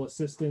virtual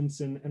assistants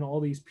and all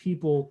these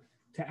people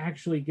to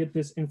actually get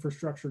this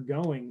infrastructure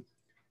going.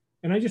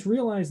 And I just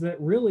realized that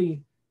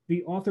really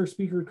the author,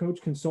 speaker,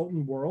 coach,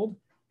 consultant world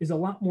is a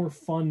lot more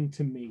fun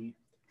to me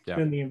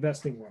than the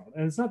investing world.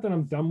 And it's not that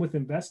I'm done with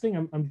investing.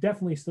 I'm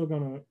definitely still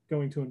going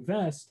to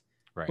invest,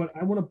 right. But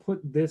I want to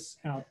put this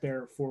out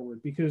there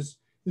forward, because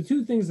the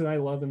 2 things that I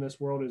love in this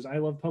world is I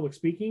love public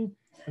speaking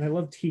and I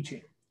love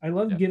teaching. I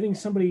love giving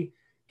somebody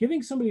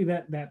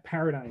that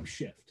paradigm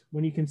shift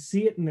when you can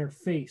see it in their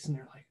face and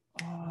they're like,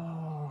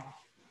 oh,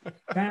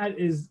 that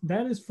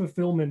is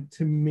fulfillment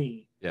to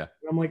me. Yeah.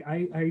 And I'm like,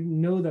 I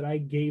know that I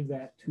gave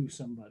that to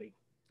somebody.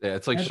 Yeah,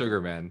 it's like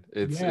sugar, man.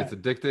 It's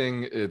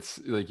addicting.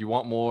 It's like you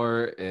want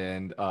more,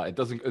 and it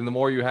doesn't. And the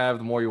more you have,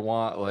 the more you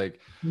want.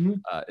 Like,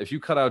 if you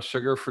cut out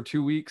sugar for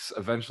 2 weeks,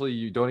 eventually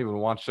you don't even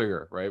want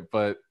sugar, right?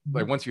 But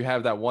like once you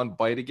have that one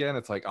bite again,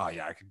 it's like, oh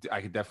yeah,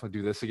 I could definitely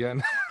do this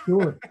again.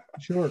 Sure.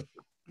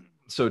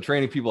 So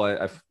training people,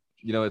 I've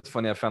it's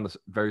funny. I found this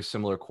very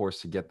similar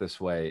course to Get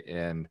This Way,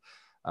 and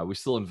we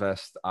still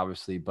invest,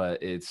 obviously,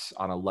 but it's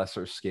on a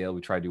lesser scale. We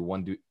try to do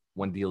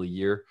one deal a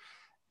year.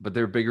 But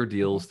they're bigger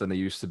deals than they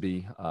used to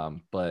be.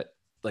 But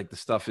like the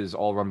stuff is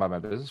all run by my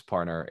business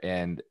partner.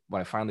 And when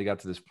I finally got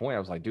to this point, I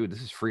was like, dude,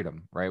 this is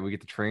freedom, right? We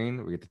get to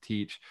train, we get to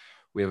teach.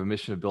 We have a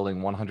mission of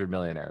building 100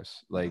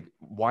 millionaires. Like,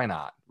 why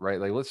not, right?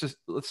 Like,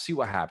 let's see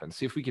what happens.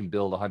 See if we can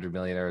build 100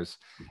 millionaires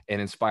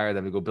and inspire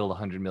them to go build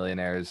 100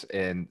 millionaires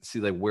and see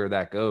like where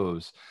that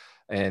goes.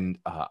 And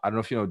I don't know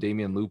if you know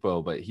Damian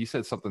Lupo, but he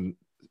said something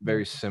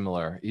very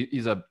similar.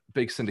 He's a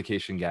big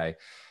syndication guy.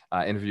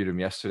 Interviewed him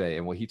yesterday,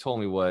 and what he told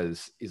me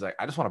was, he's like,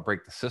 I just want to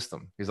break the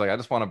system. He's like, I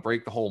just want to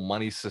break the whole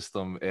money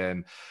system,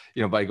 and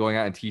by going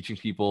out and teaching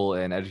people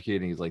and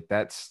educating, he's like,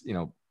 that's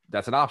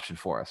an option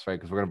for us, right?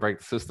 Because we're going to break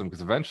the system,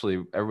 because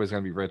eventually everybody's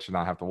going to be rich and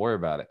not have to worry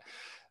about it.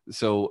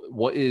 So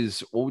what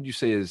would you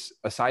say is,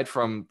 aside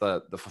from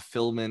the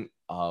fulfillment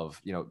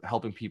of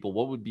helping people,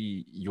 what would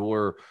be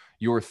your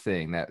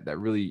thing that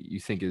really you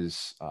think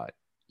is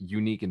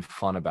unique and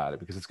fun about it?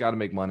 Because it's got to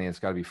make money and it's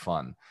got to be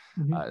fun.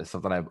 It's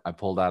something I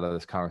pulled out of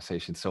this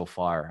conversation so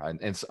far.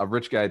 And a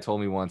rich guy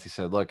told me once, he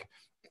said, look,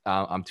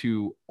 I'm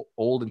too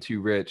old and too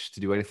rich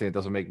to do anything that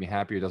doesn't make me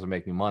happy or doesn't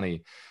make me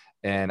money.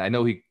 And I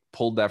know he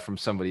pulled that from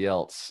somebody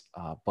else,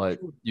 but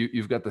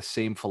you've got the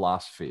same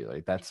philosophy.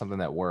 Like that's something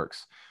that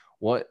works.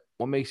 What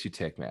makes you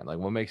tick, man? Like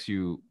what makes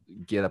you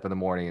get up in the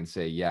morning and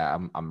say, yeah,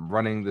 I'm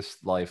running this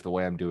life the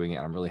way I'm doing it.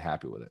 I'm really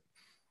happy with it.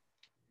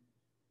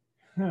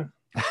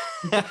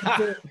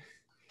 Huh.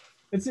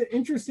 It's an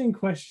interesting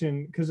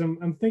question because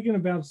I'm thinking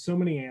about so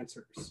many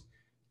answers.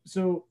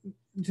 So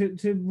to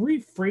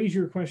rephrase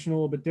your question a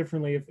little bit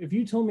differently, if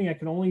you told me I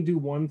could only do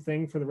one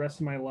thing for the rest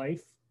of my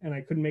life and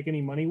I couldn't make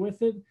any money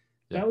with it,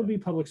 that would be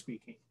public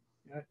speaking.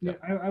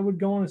 I would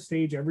go on a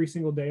stage every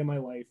single day of my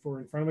life or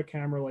in front of a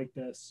camera like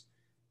this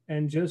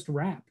and just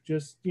rap,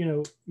 just,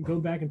 go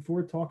back and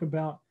forth, talk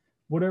about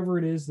whatever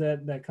it is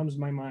that comes to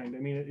my mind. I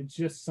mean, it's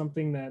just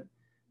something that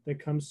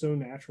comes so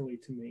naturally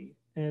to me.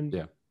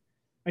 And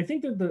I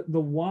think that the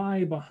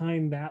why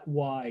behind that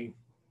why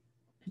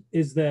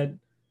is that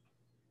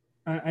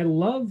I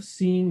love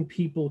seeing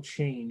people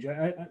change.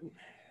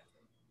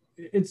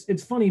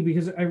 It's funny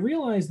because I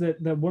realize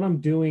that what I'm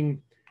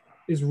doing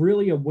is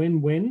really a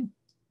win-win,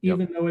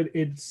 even though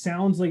it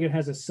sounds like it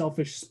has a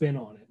selfish spin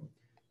on it.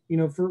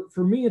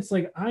 For me, it's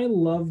like I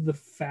love the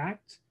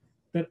fact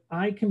that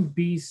I can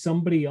be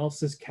somebody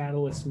else's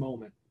catalyst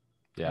moment.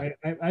 Yeah.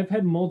 I've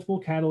had multiple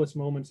catalyst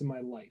moments in my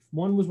life.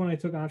 One was when I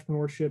took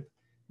entrepreneurship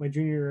my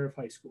junior year of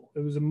high school. It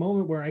was a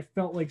moment where I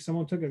felt like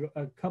someone took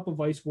a cup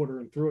of ice water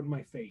and threw it in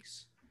my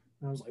face.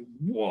 And I was like,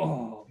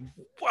 whoa.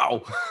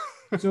 Wow.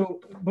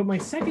 But my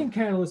second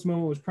catalyst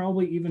moment was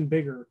probably even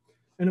bigger.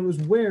 And it was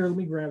where, let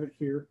me grab it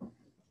here.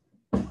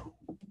 So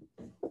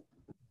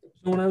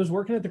when I was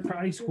working at the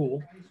karate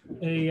school,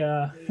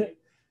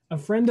 a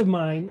friend of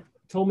mine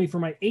told me for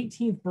my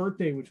 18th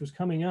birthday, which was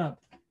coming up,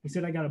 he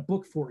said, I got a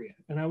book for you.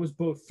 And I was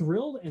both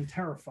thrilled and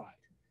terrified.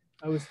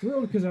 I was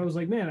thrilled because I was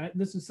like, man,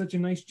 this is such a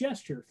nice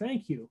gesture.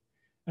 Thank you.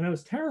 And I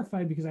was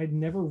terrified because I'd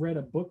never read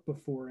a book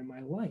before in my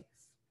life.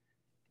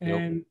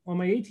 And on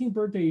my 18th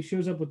birthday, he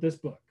shows up with this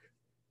book.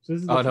 So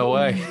this is no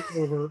way.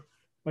 Over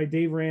by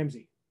Dave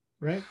Ramsey,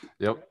 right?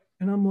 Yep.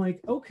 And I'm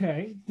like,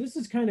 okay, this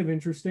is kind of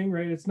interesting,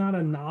 right? It's not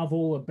a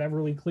novel, a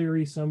Beverly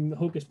Cleary, some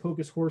hocus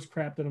pocus horse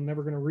crap that I'm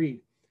never going to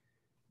read.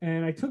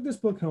 And I took this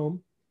book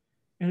home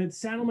and it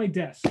sat on my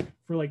desk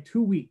for like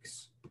 2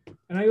 weeks.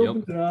 And I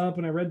opened it up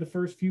and I read the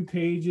first few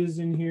pages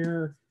in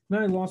here.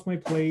 Then I lost my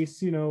place,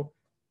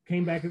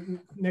 came back the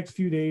next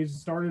few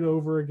days, started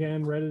over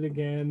again, read it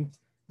again,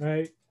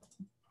 right?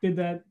 Did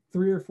that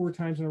 3 or 4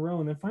 times in a row.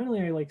 And then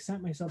finally I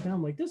sat myself down.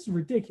 I'm like, this is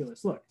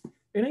ridiculous. Look,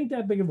 it ain't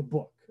that big of a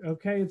book.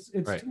 Okay. It's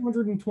right.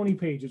 220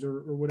 pages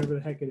or whatever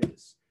the heck it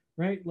is.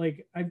 Right.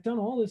 Like I've done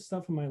all this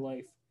stuff in my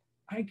life.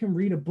 I can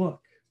read a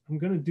book. I'm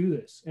going to do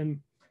this.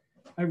 And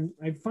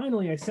I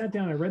finally sat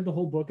down, I read the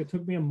whole book. It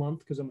took me a month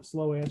because I'm a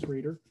slow ass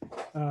reader.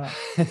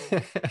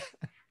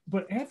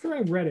 But after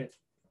I read it,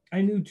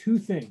 I knew 2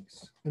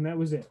 things and that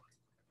was it.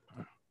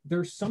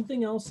 There's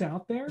something else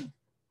out there.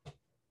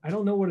 I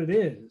don't know what it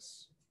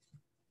is,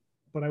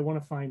 but I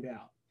want to find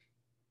out.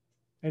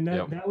 And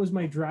that was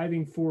my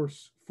driving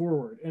force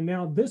forward. And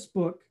now this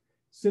book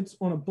sits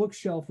on a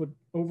bookshelf with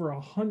over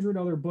 100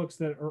 other books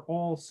that are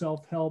all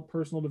self-help,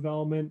 personal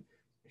development,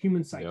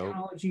 human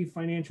psychology,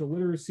 financial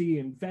literacy,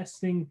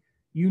 investing,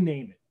 you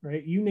name it,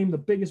 right? You name the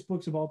biggest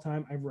books of all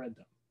time, I've read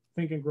them.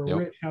 Think and Grow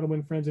Rich, How to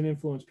Win Friends and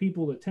Influence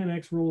People, the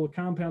 10X Rule, the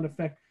Compound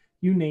Effect,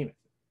 you name it,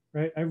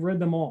 right? I've read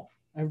them all.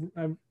 I've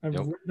read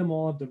them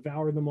all, I've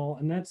devoured them all.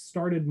 And that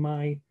started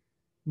my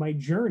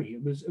journey.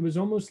 It was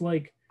almost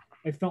like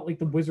I felt like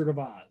the Wizard of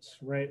Oz,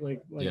 right?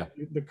 Like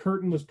the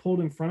curtain was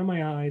pulled in front of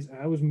my eyes and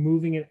I was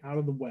moving it out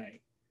of the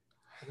way.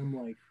 And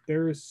I'm like,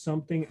 there is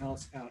something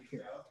else out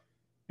here.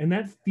 And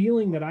that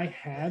feeling that I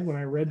had when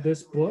I read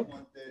this book,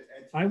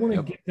 I want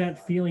to give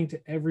that feeling to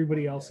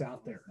everybody else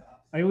out there.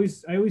 I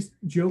always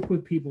joke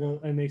with people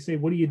and they say,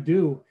 what do you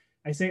do?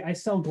 I say, I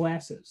sell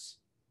glasses.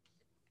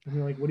 And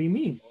they're like, what do you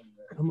mean?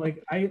 I'm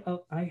like,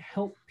 I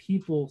help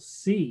people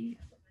see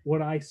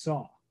what I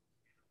saw.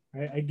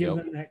 I give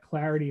them that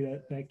clarity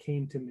that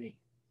came to me.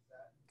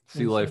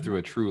 See life through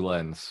a true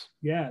lens.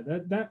 Yeah,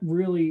 that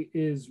really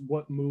is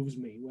what moves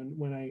me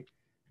when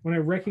I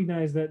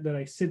recognize that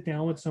I sit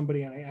down with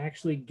somebody and I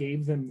actually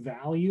gave them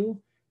value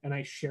and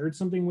I shared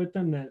something with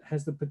them that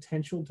has the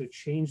potential to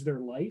change their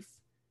life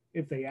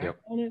if they act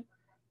on it,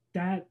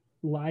 that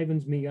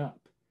livens me up.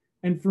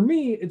 And for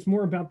me, it's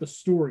more about the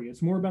story.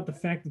 It's more about the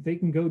fact that they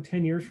can go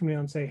 10 years from now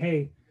and say,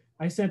 hey,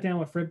 I sat down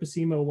with Fred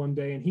Pacimo one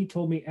day and he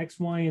told me X,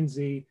 Y, and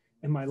Z,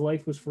 and my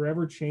life was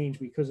forever changed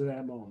because of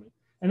that moment.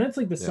 And that's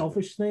like the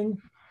selfish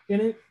thing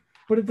in it.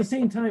 But at the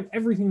same time,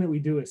 everything that we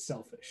do is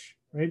selfish,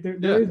 right?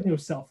 There is no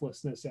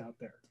selflessness out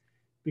there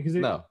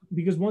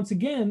because once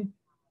again,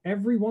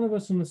 every one of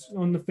us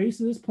on the face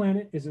of this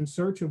planet is in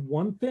search of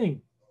one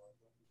thing,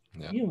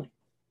 healing.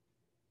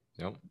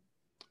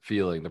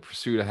 Feeling, the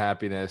pursuit of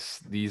happiness.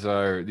 These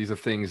are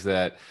things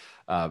that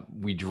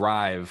we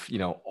drive,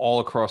 all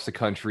across the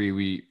country.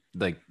 We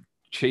like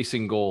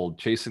chasing gold,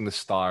 chasing the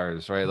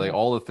stars, right? Like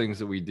all the things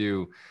that we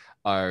do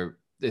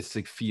it's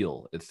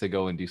to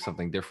go and do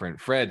something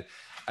different. Fred,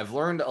 I've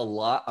learned a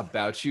lot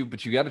about you,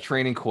 but you got a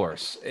training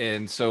course.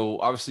 And so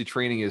obviously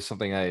training is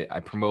something I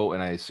promote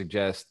and I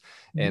suggest.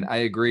 And I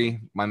agree.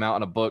 My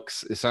mountain of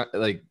books, it's not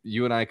like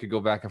you and I could go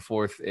back and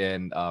forth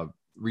and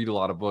read a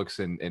lot of books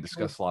and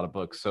discuss a lot of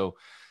books. So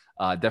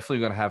definitely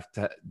going to have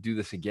to do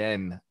this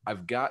again.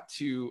 I've got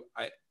to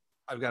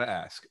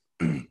ask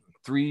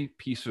 3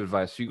 pieces of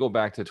advice. So you go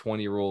back to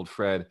 20-year-old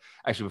Fred.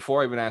 Actually,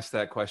 before I even ask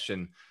that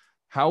question,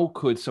 how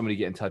could somebody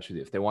get in touch with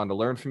you if they wanted to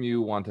learn from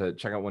you, want to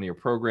check out one of your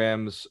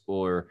programs,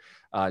 or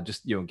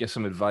just get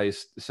some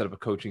advice, set up a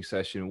coaching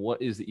session?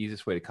 What is the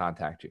easiest way to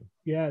contact you?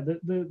 Yeah,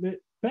 the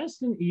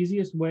best and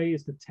easiest way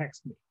is to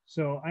text me.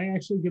 So I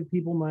actually give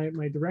people my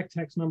direct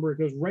text number. It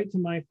goes right to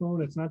my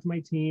phone. It's not to my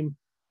team.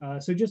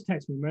 So just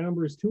text me. My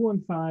number is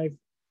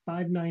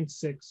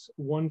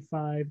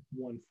 215-596-1515.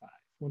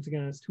 Once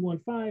again, it's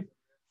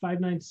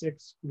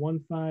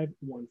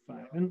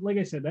 215-596-1515. And like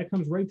I said, that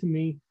comes right to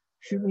me.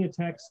 Shoot me a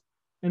text.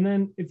 And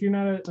then if you're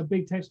not a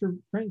big texter,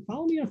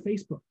 follow me on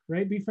Facebook,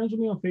 right? Be friends with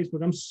me on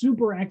Facebook. I'm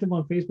super active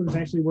on Facebook. It's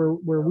actually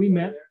where we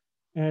met.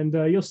 And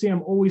you'll see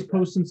I'm always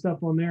posting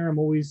stuff on there. I'm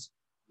always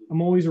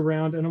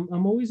around, and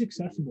I'm always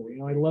accessible.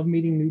 I love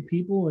meeting new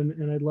people,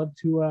 and I'd love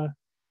to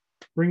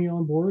bring you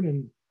on board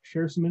and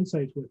share some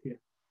insights with you.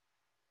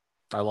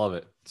 I love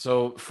it.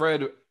 So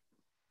Fred,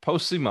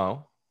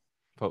 Postimo.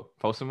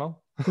 Postimo.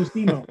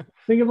 Think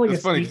of like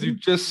it's funny because you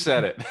just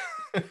said it.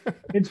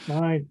 It's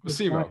fine.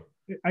 Postimo.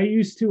 I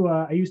used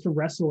to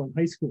wrestle in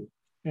high school,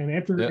 and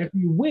after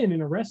you win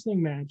in a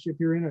wrestling match, if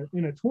you're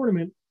in a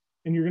tournament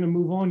and you're going to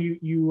move on,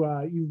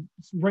 you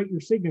write your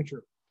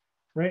signature,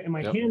 right? And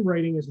my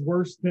handwriting is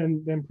worse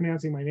than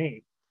pronouncing my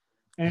name,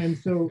 and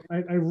so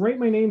I write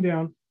my name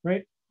down,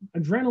 right?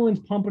 Adrenaline's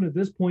pumping at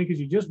this point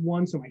because you just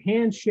won, so my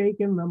hand's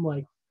shaking, and I'm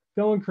like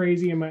going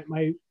crazy, and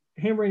my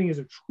handwriting is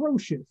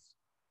atrocious,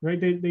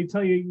 right? They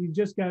tell you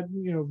just got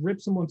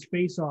rip someone's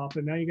face off,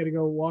 and now you got to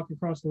go walk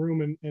across the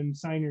room and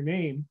sign your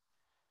name.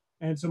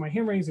 And so my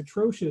handwriting is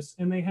atrocious,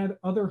 and they had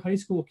other high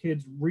school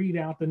kids read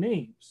out the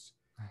names.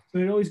 So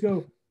they'd always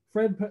go,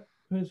 Fred,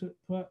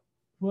 I'm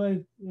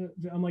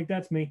like,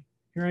 that's me.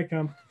 Here I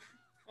come.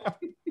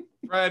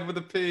 Fred with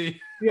a P.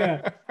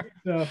 Yeah.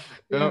 So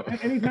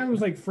anytime it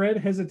was like Fred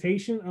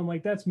hesitation, I'm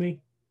like, that's me.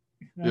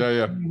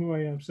 That's who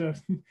I am. So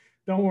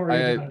don't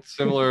worry.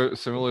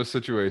 Similar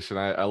situation.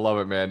 I love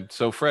it, man.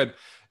 So Fred,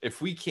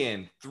 if we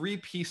can, 3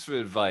 pieces of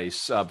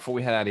advice before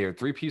we head out of here,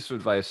 3 pieces of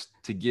advice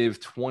to give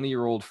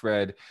 20-year-old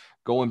Fred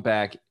going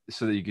back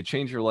so that you could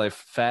change your life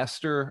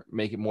faster,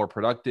 make it more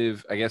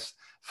productive, I guess,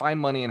 find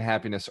money and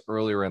happiness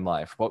earlier in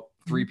life. What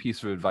 3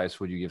 pieces of advice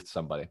would you give to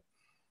somebody?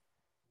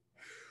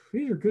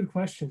 These are good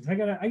questions. I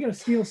gotta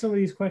steal some of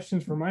these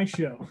questions for my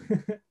show.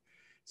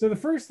 So the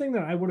first thing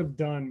that I would have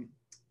done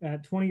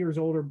at 20 years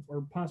old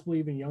or possibly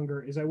even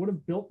younger is I would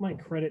have built my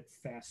credit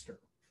faster.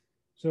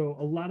 So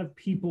a lot of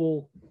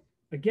people,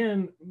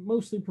 again,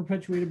 mostly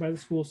perpetuated by the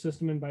school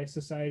system and by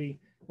society,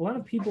 a lot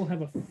of people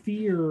have a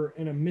fear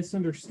and a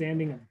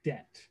misunderstanding of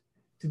debt.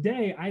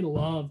 Today, I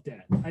love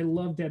debt. I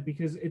love debt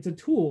because it's a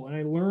tool, and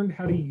I learned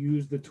how to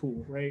use the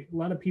tool, right? A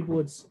lot of people,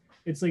 it's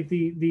like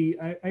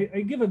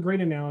I give a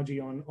great analogy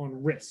on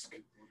risk.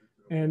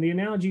 And the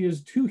analogy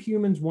is 2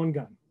 humans, 1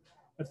 gun.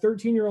 A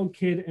 13-year-old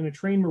kid and a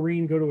trained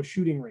Marine go to a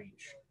shooting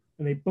range,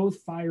 and they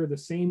both fire the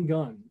same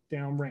gun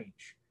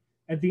downrange.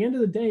 At the end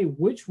of the day,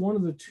 which one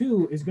of the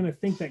 2 is going to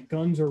think that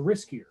guns are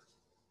riskier?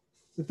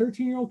 The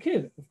 13-year-old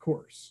kid, of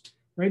course,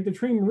 right? The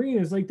trained Marine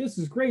is like, this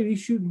is great. He's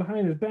shooting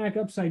behind his back,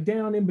 upside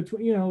down, in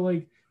between,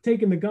 like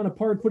taking the gun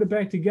apart, put it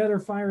back together,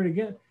 fire it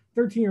again.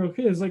 13-year-old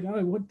kid is like,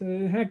 oh, what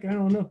the heck? I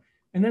don't know.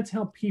 And that's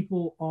how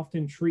people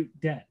often treat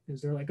debt,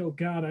 is they're like, oh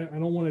God, I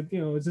don't want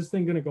to, is this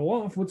thing going to go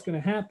off? What's going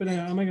to happen?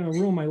 Am I going to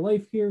ruin my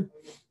life here?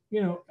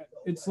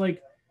 It's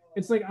like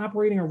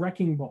operating a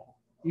wrecking ball.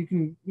 You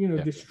can,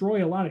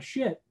 destroy a lot of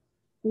shit,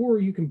 or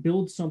you can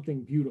build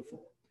something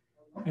beautiful.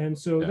 And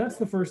so that's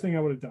the first thing I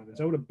would have done,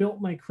 is I would have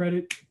built my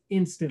credit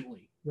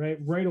instantly,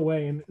 right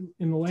away. And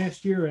in the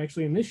last year,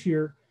 actually in this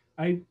year,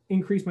 I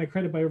increased my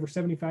credit by over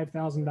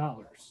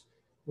 $75,000,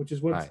 which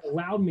is what's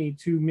allowed me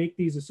to make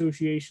these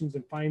associations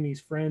and find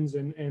these friends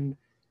and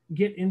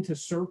get into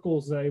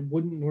circles that I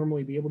wouldn't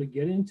normally be able to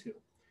get into.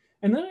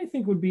 And then I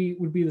think would be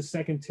the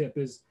second tip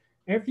is,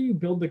 after you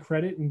build the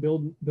credit and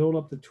build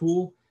up the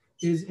tool,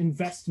 is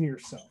invest in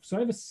yourself. So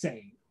I have a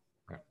saying,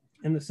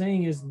 and the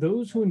saying is,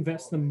 those who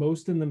invest the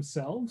most in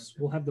themselves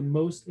will have the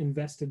most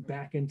invested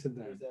back into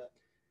them.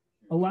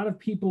 A lot of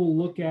people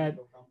look at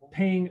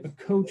paying a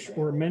coach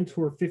or a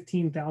mentor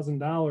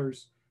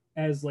 $15,000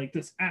 as like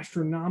this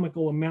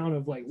astronomical amount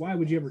of like, why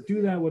would you ever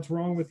do that? What's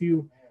wrong with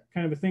you?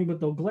 Kind of a thing. But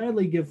they'll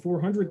gladly give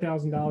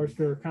 $400,000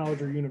 for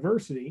college or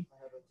university,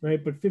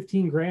 right? But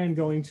 15 grand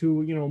going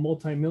to, a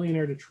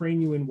multimillionaire to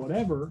train you in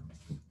whatever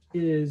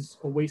is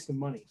a waste of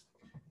money.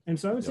 And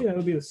so I would say that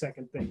would be the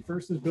second thing.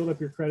 First is build up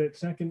your credit.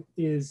 Second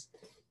is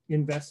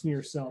invest in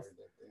yourself.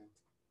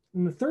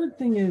 And the third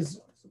thing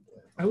is,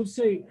 I would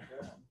say,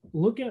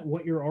 look at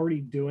what you're already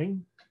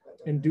doing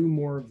and do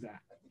more of that.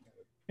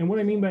 And what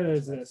I mean by that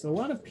is this: a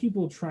lot of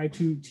people try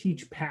to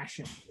teach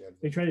passion.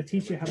 They try to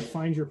teach you how to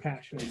find your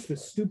passion. It's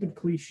this stupid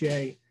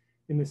cliche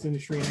in this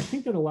industry, and I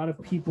think that a lot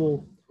of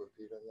people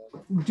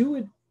do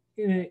it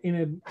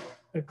in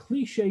a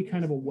cliche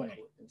kind of a way.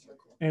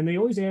 And they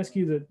always ask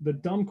you the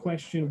dumb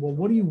question, well,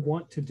 what do you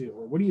want to do?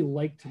 Or what do you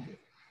like to do?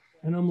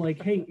 And I'm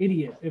like, hey,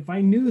 idiot, if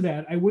I knew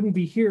that, I wouldn't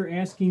be here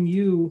asking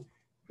you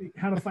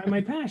how to find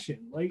my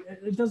passion. Like,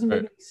 it doesn't make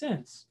any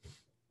sense.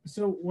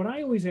 So what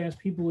I always ask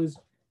people is,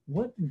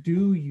 what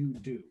do you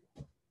do?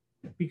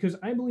 Because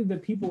I believe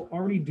that people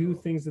already do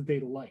things that they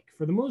like.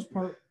 For the most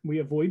part, we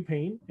avoid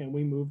pain and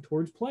we move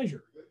towards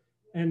pleasure.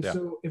 And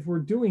so if we're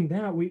doing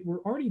that,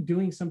 we're already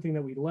doing something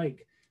that we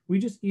like. We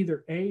just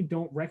either A,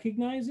 don't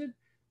recognize it,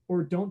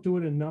 or don't do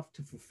it enough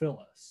to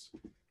fulfill us.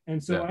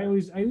 And so I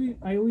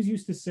always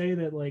used to say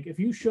that, like, if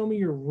you show me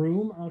your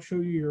room, I'll show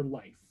you your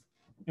life.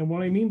 And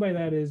what I mean by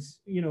that is,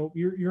 you know,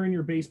 you're in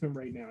your basement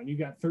right now and you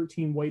got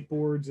 13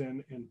 whiteboards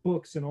and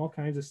books and all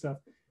kinds of stuff.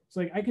 It's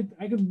like I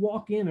could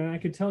walk in and I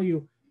could tell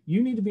you,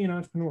 you need to be an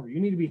entrepreneur. You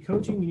need to be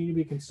coaching. You need to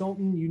be a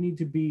consultant. You need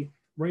to be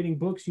writing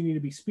books. You need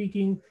to be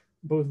speaking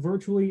both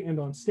virtually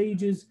and on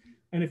stages.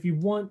 And if you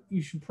want,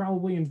 you should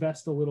probably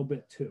invest a little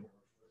bit too.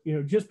 You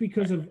know, just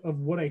because of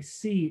what I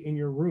see in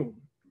your room.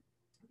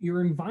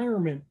 Your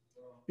environment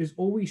is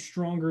always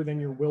stronger than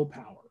your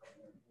willpower.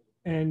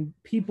 And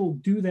people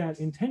do that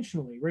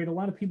intentionally, right? A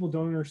lot of people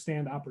don't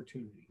understand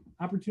opportunity.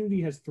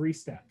 Opportunity has 3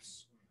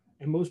 steps.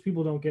 And most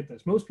people don't get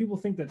this. Most people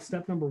think that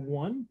step number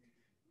 1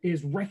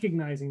 is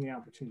recognizing the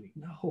opportunity.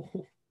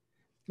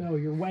 No,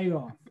 you're way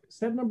off.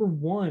 Step number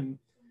 1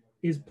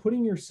 is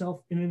putting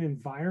yourself in an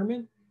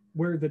environment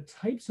where the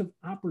types of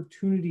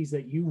opportunities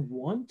that you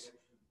want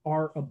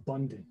are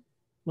abundant.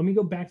 Let me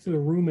go back to the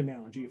room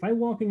analogy. If I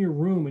walk in your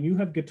room and you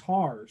have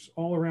guitars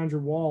all around your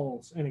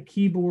walls and a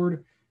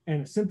keyboard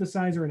and a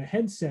synthesizer and a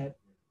headset,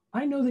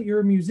 I know that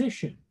you're a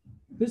musician.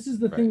 This is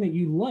the thing that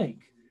you like.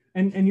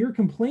 And you're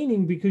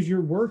complaining because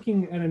you're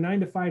working at a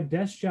 9-to-5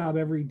 desk job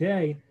every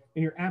day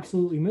and you're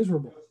absolutely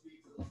miserable.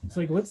 It's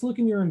like, let's look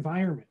in your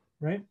environment,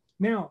 right?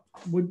 Now,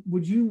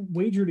 would you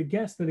wager to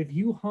guess that if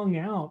you hung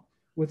out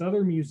with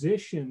other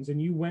musicians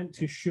and you went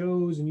to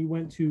shows and you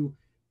went to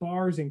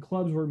bars and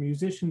clubs where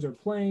musicians are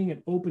playing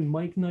at open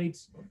mic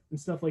nights and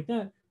stuff like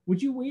that,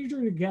 would you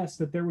wager to guess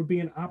that there would be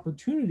an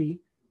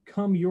opportunity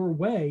come your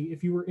way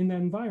if you were in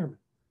that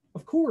environment?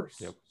 Of course.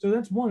 Yep. So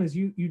that's 1, is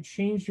you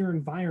change your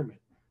environment.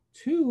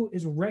 2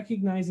 is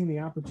recognizing the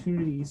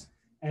opportunities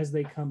as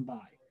they come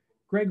by.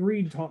 Greg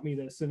Reed taught me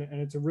this, and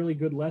it's a really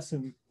good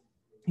lesson.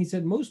 He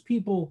said most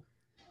people,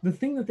 the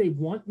thing that they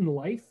want in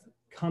life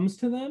comes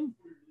to them,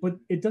 but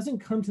it doesn't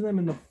come to them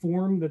in the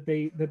form that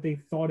they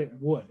thought it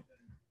would.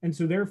 And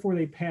so therefore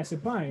they pass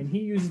it by. And he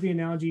uses the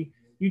analogy,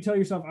 you tell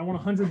yourself, I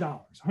want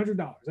 $100.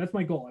 That's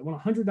my goal. I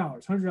want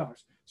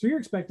 $100. So you're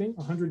expecting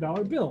a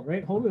 $100 bill,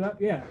 right? Hold it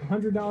up. Yeah, a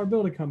 $100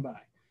 bill to come by.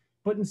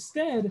 But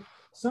instead,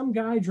 some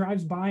guy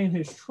drives by in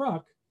his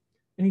truck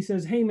and he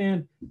says, hey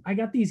man, I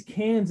got these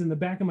cans in the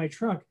back of my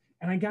truck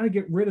and I got to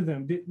get rid of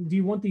them. Do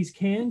you want these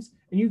cans?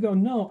 And you go,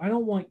 no, I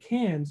don't want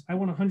cans. I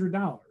want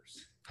 $100.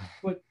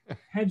 But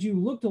had you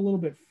looked a little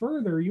bit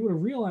further, you would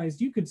have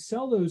realized you could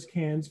sell those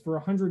cans for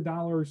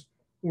 $100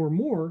 or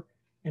more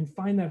and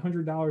find that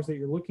 $100 that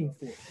you're looking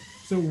for.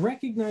 So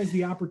recognize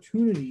the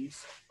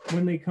opportunities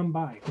when they come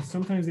by, because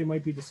sometimes they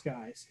might be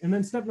disguised. And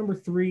then step number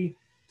 3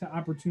 to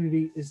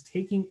opportunity is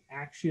taking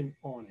action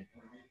on it.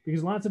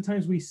 Because lots of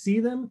times we see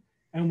them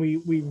and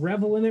we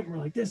revel in it. And we're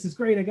like, this is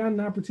great. I got an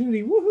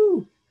opportunity.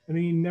 Woohoo. And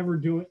then you never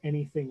do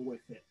anything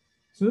with it.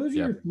 So those are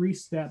your 3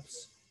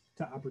 steps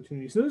to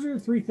opportunity. So those are the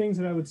 3 things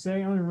that I would say. I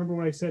don't even remember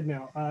what I said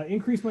now.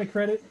 Increase my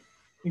credit,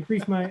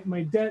 increase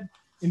my debt,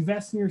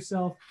 invest in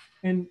yourself,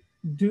 and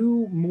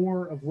do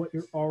more of what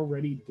you're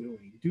already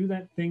doing. Do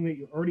that thing that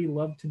you already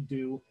love to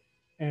do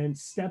and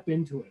step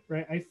into it,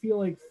 right? I feel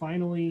like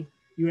finally,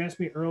 you asked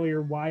me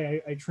earlier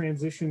why I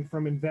transitioned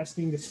from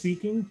investing to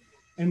speaking.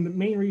 And the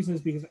main reason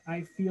is because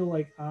I feel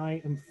like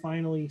I am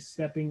finally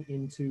stepping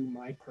into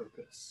my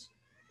purpose.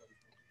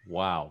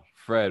 Wow,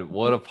 Fred,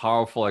 what a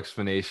powerful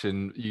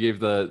explanation. You gave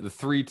the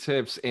 3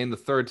 tips, and the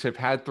 3rd tip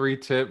had 3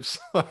 tips.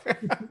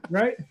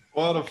 Right?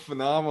 What a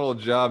phenomenal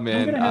job,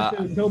 man. I'm gonna have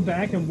to go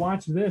back and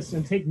watch this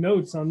and take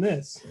notes on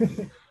this.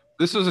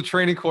 This was a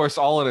training course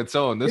all on its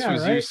own. This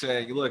was right? You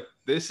saying, look,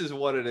 this is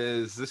what it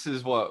is. This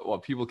is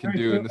what people can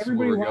do. So and this is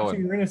where we're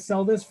going. We're going to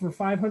sell this for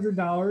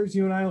 $500.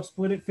 You and I will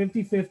split it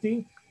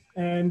 50-50.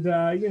 And,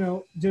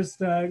 just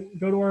go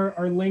to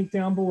our link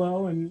down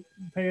below and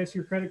pay us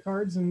your credit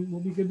cards and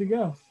we'll be good to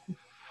go.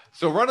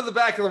 So run to the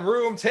back of the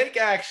room, take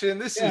action.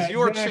 This is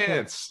your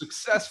chance.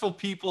 Successful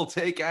people,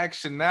 take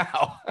action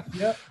now.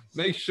 Yep.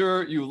 Make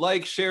sure you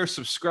like, share,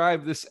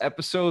 subscribe this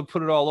episode,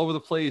 put it all over the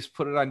place,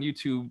 put it on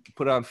YouTube,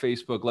 put it on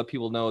Facebook. Let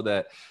people know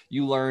that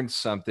you learned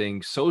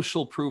something.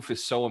 Social proof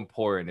is so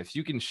important. If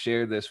you can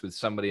share this with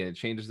somebody and it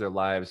changes their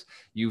lives,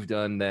 you've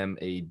done them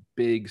a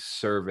big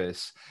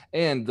service,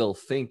 and they'll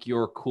think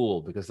you're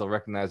cool because they'll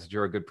recognize that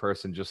you're a good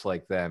person just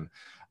like them.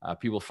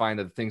 People find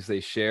that the things they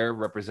share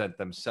represent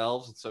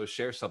themselves. And so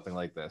share something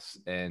like this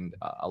and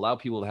allow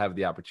people to have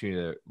the opportunity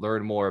to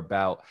learn more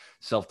about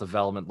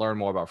self-development, learn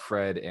more about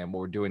Fred and what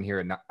we're doing here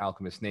at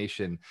Alchemist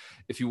Nation.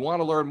 If you want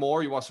to learn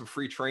more, you want some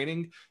free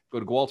training, go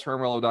to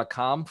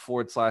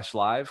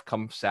gualtermerlo.com/live.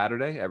 Come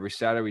Saturday. Every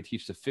Saturday, we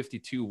teach the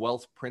 52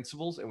 wealth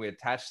principles and we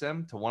attach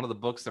them to one of the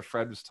books that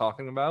Fred was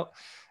talking about.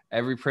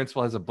 Every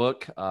principle has a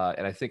book.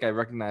 And I think I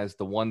recognized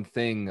the one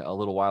thing a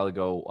little while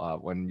ago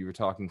when you were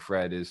talking,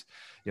 Fred, is,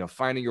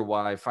 finding your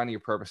why, finding your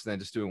purpose, and then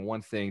just doing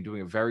one thing,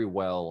 doing it very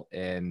well.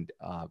 And,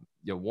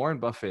 Warren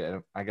Buffett,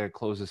 and I got to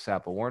close this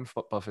out, but Warren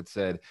Buffett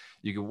said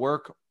you could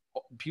work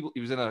people. He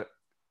was in a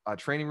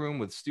training room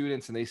with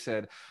students and they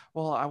said,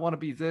 well, I want to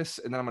be this,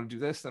 and then I'm going to do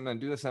this, and I'm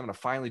going to do this, and I'm going to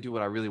finally do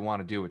what I really want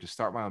to do, which is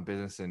start my own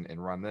business and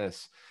run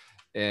this.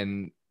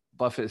 And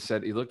Buffett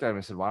said, he looked at him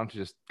and said, why don't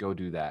you just go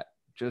do that?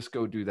 Just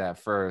go do that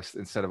first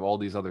instead of all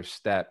these other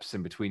steps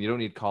in between. You don't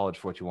need college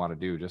for what you want to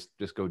do. Just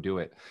go do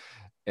it.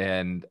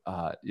 And,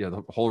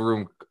 the whole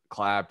room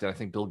clapped, and I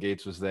think Bill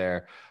Gates was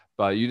there,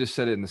 but you just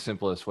said it in the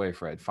simplest way,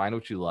 Fred. Find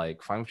what you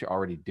like, find what you're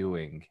already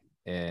doing,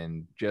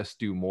 and just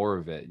do more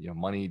of it.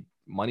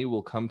 Money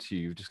will come to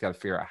you. You've just got to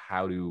figure out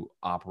how to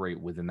operate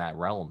within that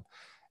realm.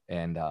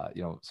 And,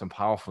 some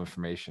powerful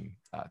information.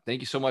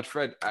 Thank you so much,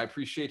 Fred. I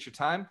appreciate your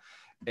time.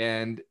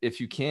 And if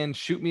you can,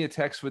 shoot me a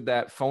text with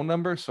that phone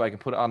number so I can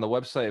put it on the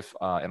website.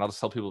 And I'll just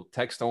tell people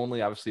text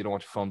only. Obviously, you don't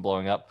want your phone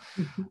blowing up.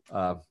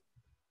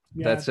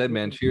 That said,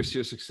 man, cheers to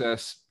your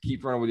success.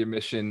 Keep running with your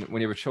mission.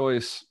 When you have a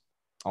choice,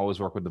 always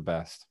work with the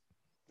best.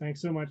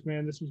 Thanks so much,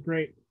 man. This was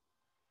great.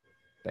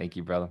 Thank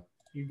you, brother.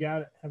 You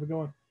got it. Have a good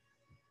one.